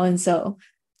 you know? And so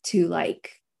to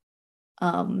like,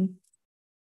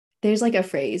 there's like a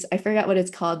phrase, I forgot what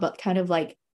it's called, but kind of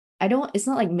like, it's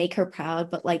not like make her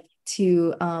proud, but like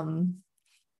to,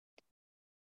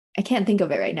 I can't think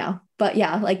of it right now, but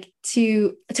yeah, like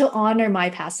to honor my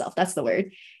past self. That's the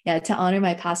word. Yeah, to honor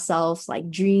my past selves, like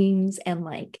dreams and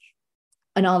like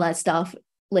and all that stuff.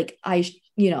 Like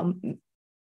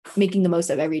making the most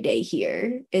of every day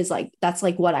here is like that's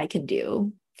like what I can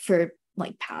do for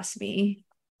like past me.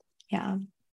 Yeah.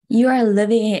 You are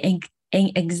living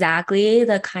in exactly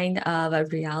the kind of a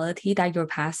reality that your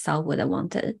past self would have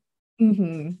wanted.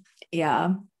 Mm-hmm.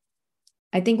 Yeah.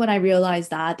 I think when I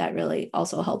realized that, that really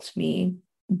also helped me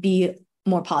be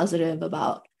more positive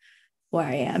about where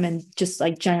I am and just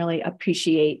like generally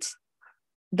appreciate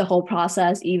the whole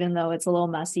process, even though it's a little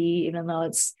messy, even though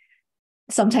it's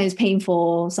sometimes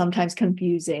painful, sometimes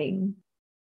confusing.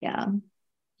 Yeah.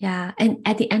 Yeah. And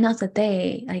at the end of the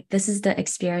day, like this is the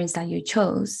experience that you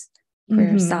chose for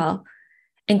Mm-hmm. yourself,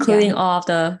 including Yeah. all of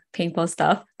the painful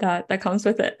stuff that comes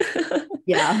with it.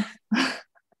 Yeah.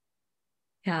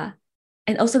 Yeah.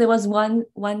 And also there was one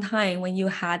time when you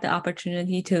had the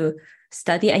opportunity to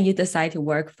study and you decide to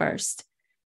work first,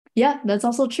 Yeah, that's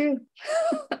also true.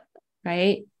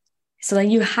 right? So then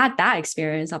you had that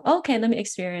experience of, okay, let me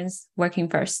experience working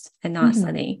first and not Mm-hmm.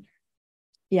 studying.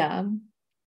 Yeah.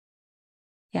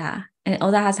 Yeah. And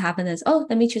all that has happened is, oh,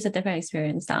 let me choose a different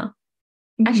experience now.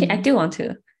 Actually, I Mm-hmm. do want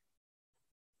to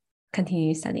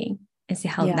continue studying and see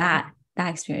how Yeah. that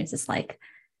experience is like.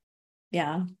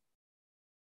 Yeah.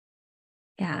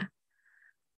 Yeah.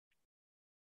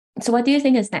 So what do you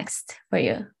think is next for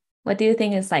you? What do you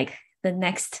think is like the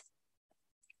next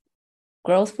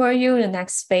growth for you, the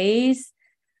next phase?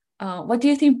 What do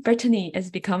you think Brittany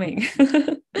is becoming?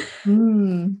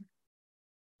 Mm.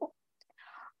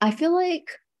 I feel like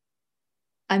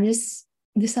this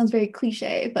sounds very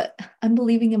cliche, but I'm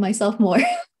believing in myself more.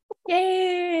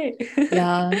 Yay!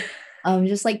 Yeah.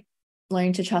 Just like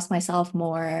learning to trust myself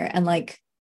more and like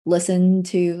listen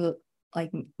to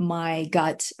like my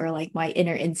gut or like my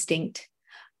inner instinct.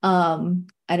 I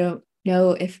don't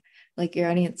know if like your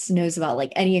audience knows about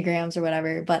like Enneagrams or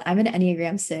whatever, but I'm an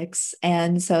Enneagram 6.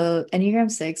 And so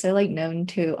Enneagram 6 are like known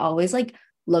to always like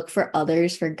look for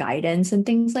others for guidance and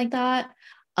things like that.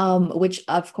 Which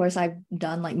of course I've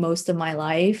done like most of my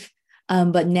life.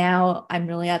 But now I'm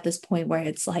really at this point where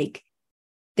it's like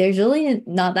there's really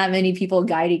not that many people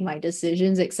guiding my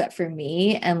decisions except for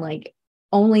me. And like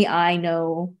only I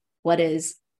know what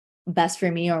is best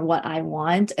for me or what I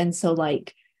want. And so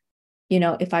like,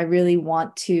 if I really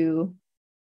want to,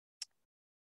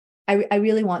 I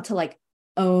really want to like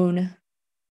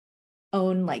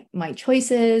own like my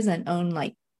choices and own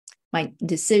like my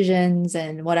decisions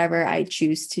and whatever I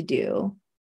choose to do.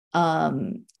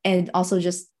 And also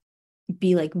just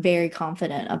be like very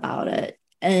confident about it.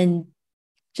 And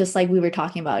just like we were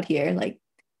talking about here, like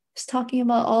just talking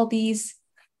about all these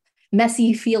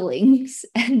messy feelings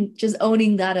and just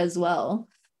owning that as well.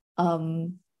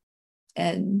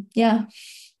 And yeah.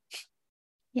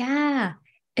 Yeah.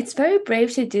 It's very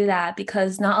brave to do that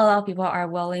because not a lot of people are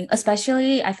willing,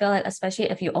 especially I feel like especially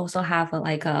if you also have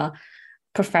like a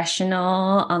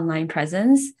professional online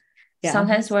presence. Yeah.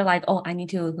 Sometimes we're like, oh, I need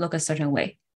to look a certain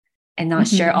way and not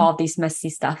share Mhm. all these messy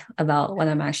stuff about what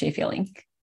I'm actually feeling.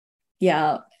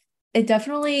 Yeah. It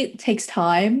definitely takes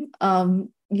time.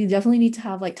 You definitely need to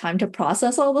have like time to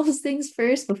process all those things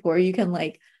first before you can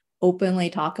like openly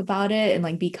talk about it and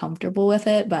like be comfortable with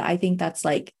it. But I think that's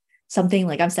like something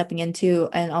like I'm stepping into,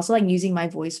 and also like using my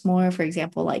voice more. For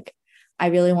example, like I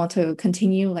really want to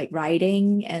continue like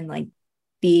writing and like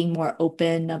being more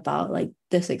open about like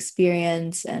this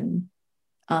experience, and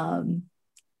um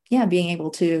yeah, being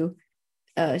able to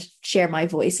share my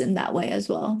voice in that way as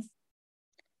well.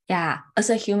 Yeah, as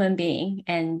a human being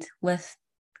and with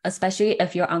especially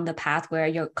if you're on the path where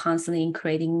you're constantly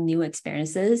creating new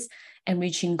experiences and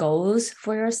reaching goals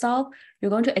for yourself,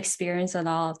 you're going to experience a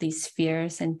lot of these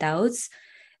fears and doubts.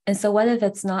 And so what if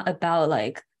it's not about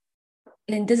like,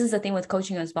 and this is the thing with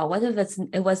coaching as well, what if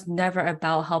it was never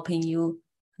about helping you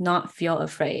not feel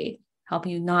afraid,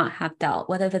 helping you not have doubt?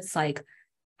 What if it's like,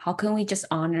 how can we just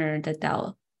honor the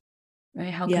doubt,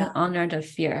 right? How can we Yeah. honor the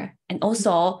fear and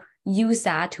also use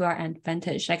that to our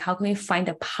advantage? Like, how can we find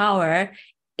the power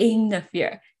in the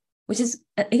fear? Which is,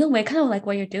 in a way, kind of like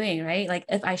what you're doing, right? Like,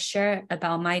 if I share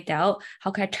about my doubt,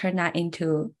 how can I turn that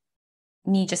into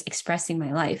me just expressing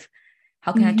my life?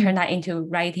 How can I turn that into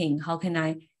writing? How can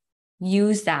I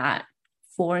use that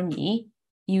for me,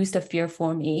 use the fear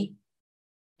for me,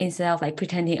 instead of like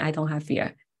pretending I don't have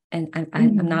fear and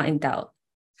I'm not in doubt?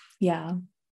 Yeah.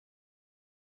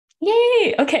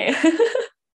 Yay. Okay.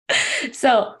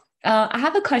 So I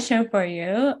have a question for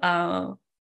you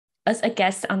as a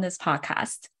guest on this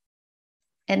podcast.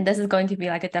 And this is going to be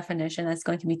like a definition that's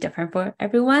going to be different for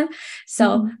everyone.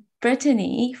 So,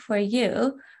 Brittany, for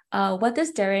you, what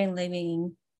does daring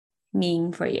living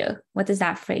mean for you? What does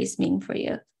that phrase mean for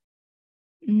you?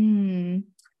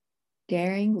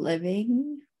 Daring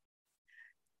living.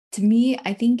 To me,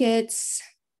 I think it's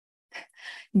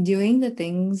doing the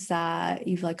things that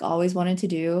you've like always wanted to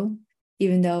do,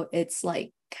 even though it's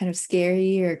like kind of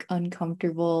scary or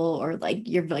uncomfortable or like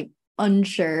you're like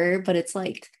unsure, but it's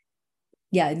like,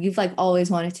 yeah, you've like always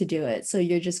wanted to do it. So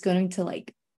you're just going to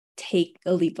like take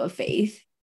a leap of faith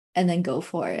and then go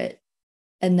for it.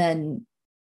 And then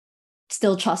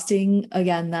still trusting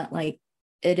again that like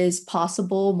it is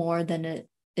possible more than it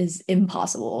is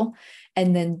impossible.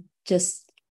 And then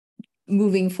just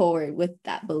moving forward with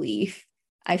that belief.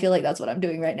 I feel like that's what I'm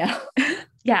doing right now.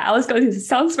 Yeah, I was going to,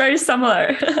 sounds very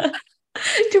similar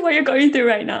to what you're going through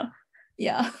right now.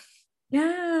 Yeah.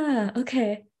 Yeah.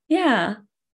 Okay. Yeah.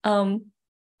 Um,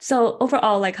 so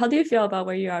overall, like, how do you feel about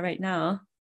where you are right now?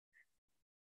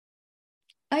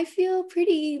 I feel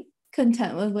pretty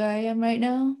content with where I am right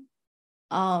now.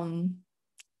 Um,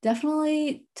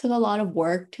 Definitely took a lot of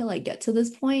work to like get to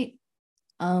this point.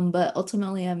 But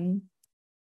ultimately I'm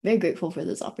very grateful for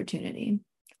this opportunity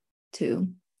to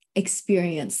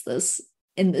experience this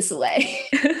in this way.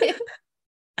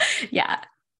 Yeah.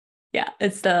 Yeah.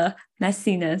 It's the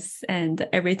messiness and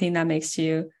everything that makes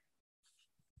you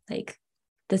like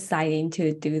deciding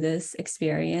to do this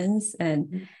experience,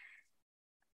 and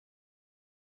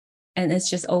it's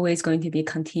just always going to be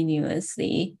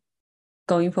continuously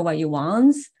going for what you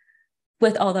want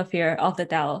with all the fear of the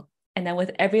doubt. And then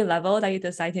with every level that you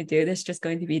decide to do, there's just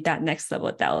going to be that next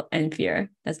level doubt and fear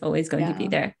that's always going to be Yeah.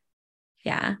 there.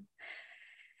 Yeah.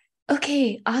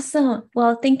 Okay, awesome.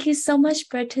 Well, thank you so much,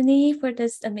 Brittany, for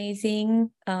this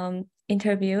amazing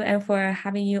interview and for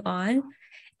having you on.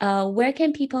 Where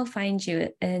can people find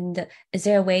you? And is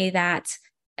there a way that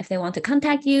if they want to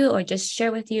contact you or just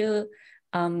share with you,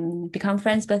 become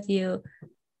friends with you,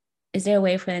 is there a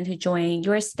way for them to join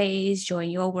your space, join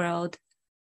your world?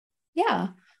 Yeah.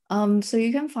 So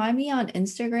you can find me on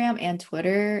Instagram and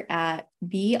Twitter at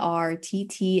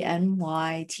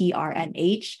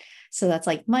BRTTNYTRNH. So that's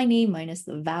like my name minus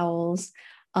the vowels.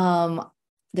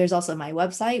 There's also my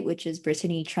website, which is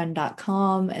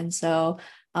brittanytrend.com. And so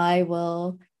I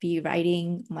will be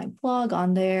writing my blog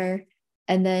on there.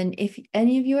 And then if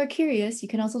any of you are curious, you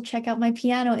can also check out my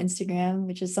piano Instagram,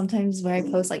 which is sometimes where I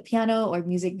post like piano or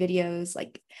music videos.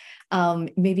 Like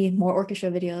maybe more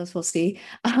orchestra videos, we'll see,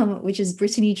 which is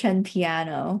Brittany Chen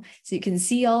Piano. So you can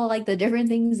see all like the different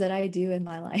things that I do in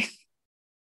my life.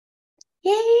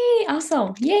 Yay!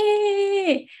 Awesome!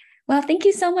 Yay! Well, thank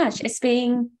you so much.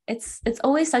 It's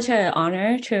always such an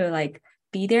honor to like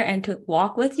be there and to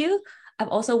walk with you. I've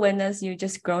also witnessed you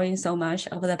just growing so much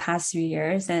over the past few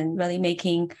years and really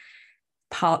making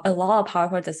a lot of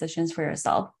powerful decisions for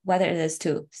yourself, whether it is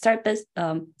to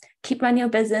keep running your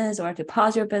business or to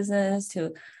pause your business,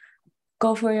 to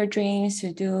go for your dreams,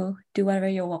 to do whatever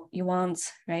you want,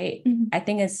 right? Mm-hmm. I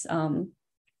think it's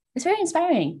very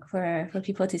inspiring for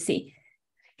people to see.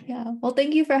 Yeah. Well,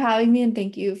 thank you for having me, and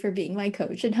thank you for being my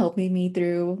coach and helping me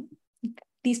through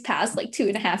these past like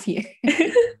 2.5 years.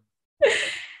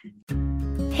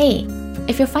 Hey,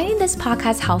 if you're finding this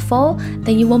podcast helpful,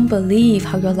 then you won't believe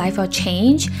how your life will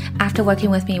change after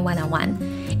working with me one-on-one.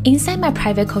 Inside my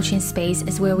private coaching space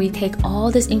is where we take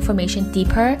all this information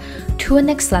deeper to a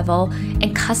next level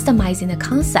and customizing the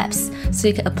concepts so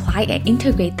you can apply and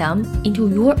integrate them into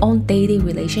your own daily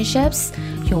relationships,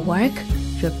 your work,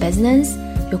 your business,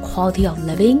 your quality of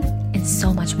living, and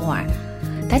so much more.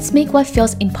 Let's make what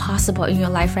feels impossible in your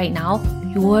life right now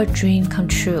your dream come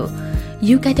true.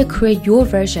 You get to create your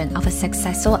version of a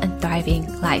successful and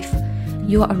thriving life.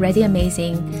 You are already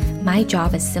amazing. My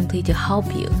job is simply to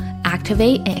help you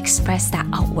activate and express that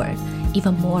outward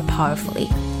even more powerfully.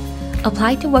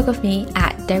 Apply to work with me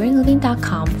at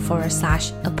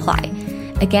daringliving.com/apply.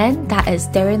 Again, that is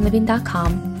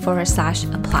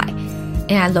daringliving.com/apply.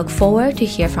 And I look forward to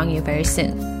hear from you very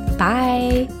soon.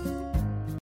 Bye!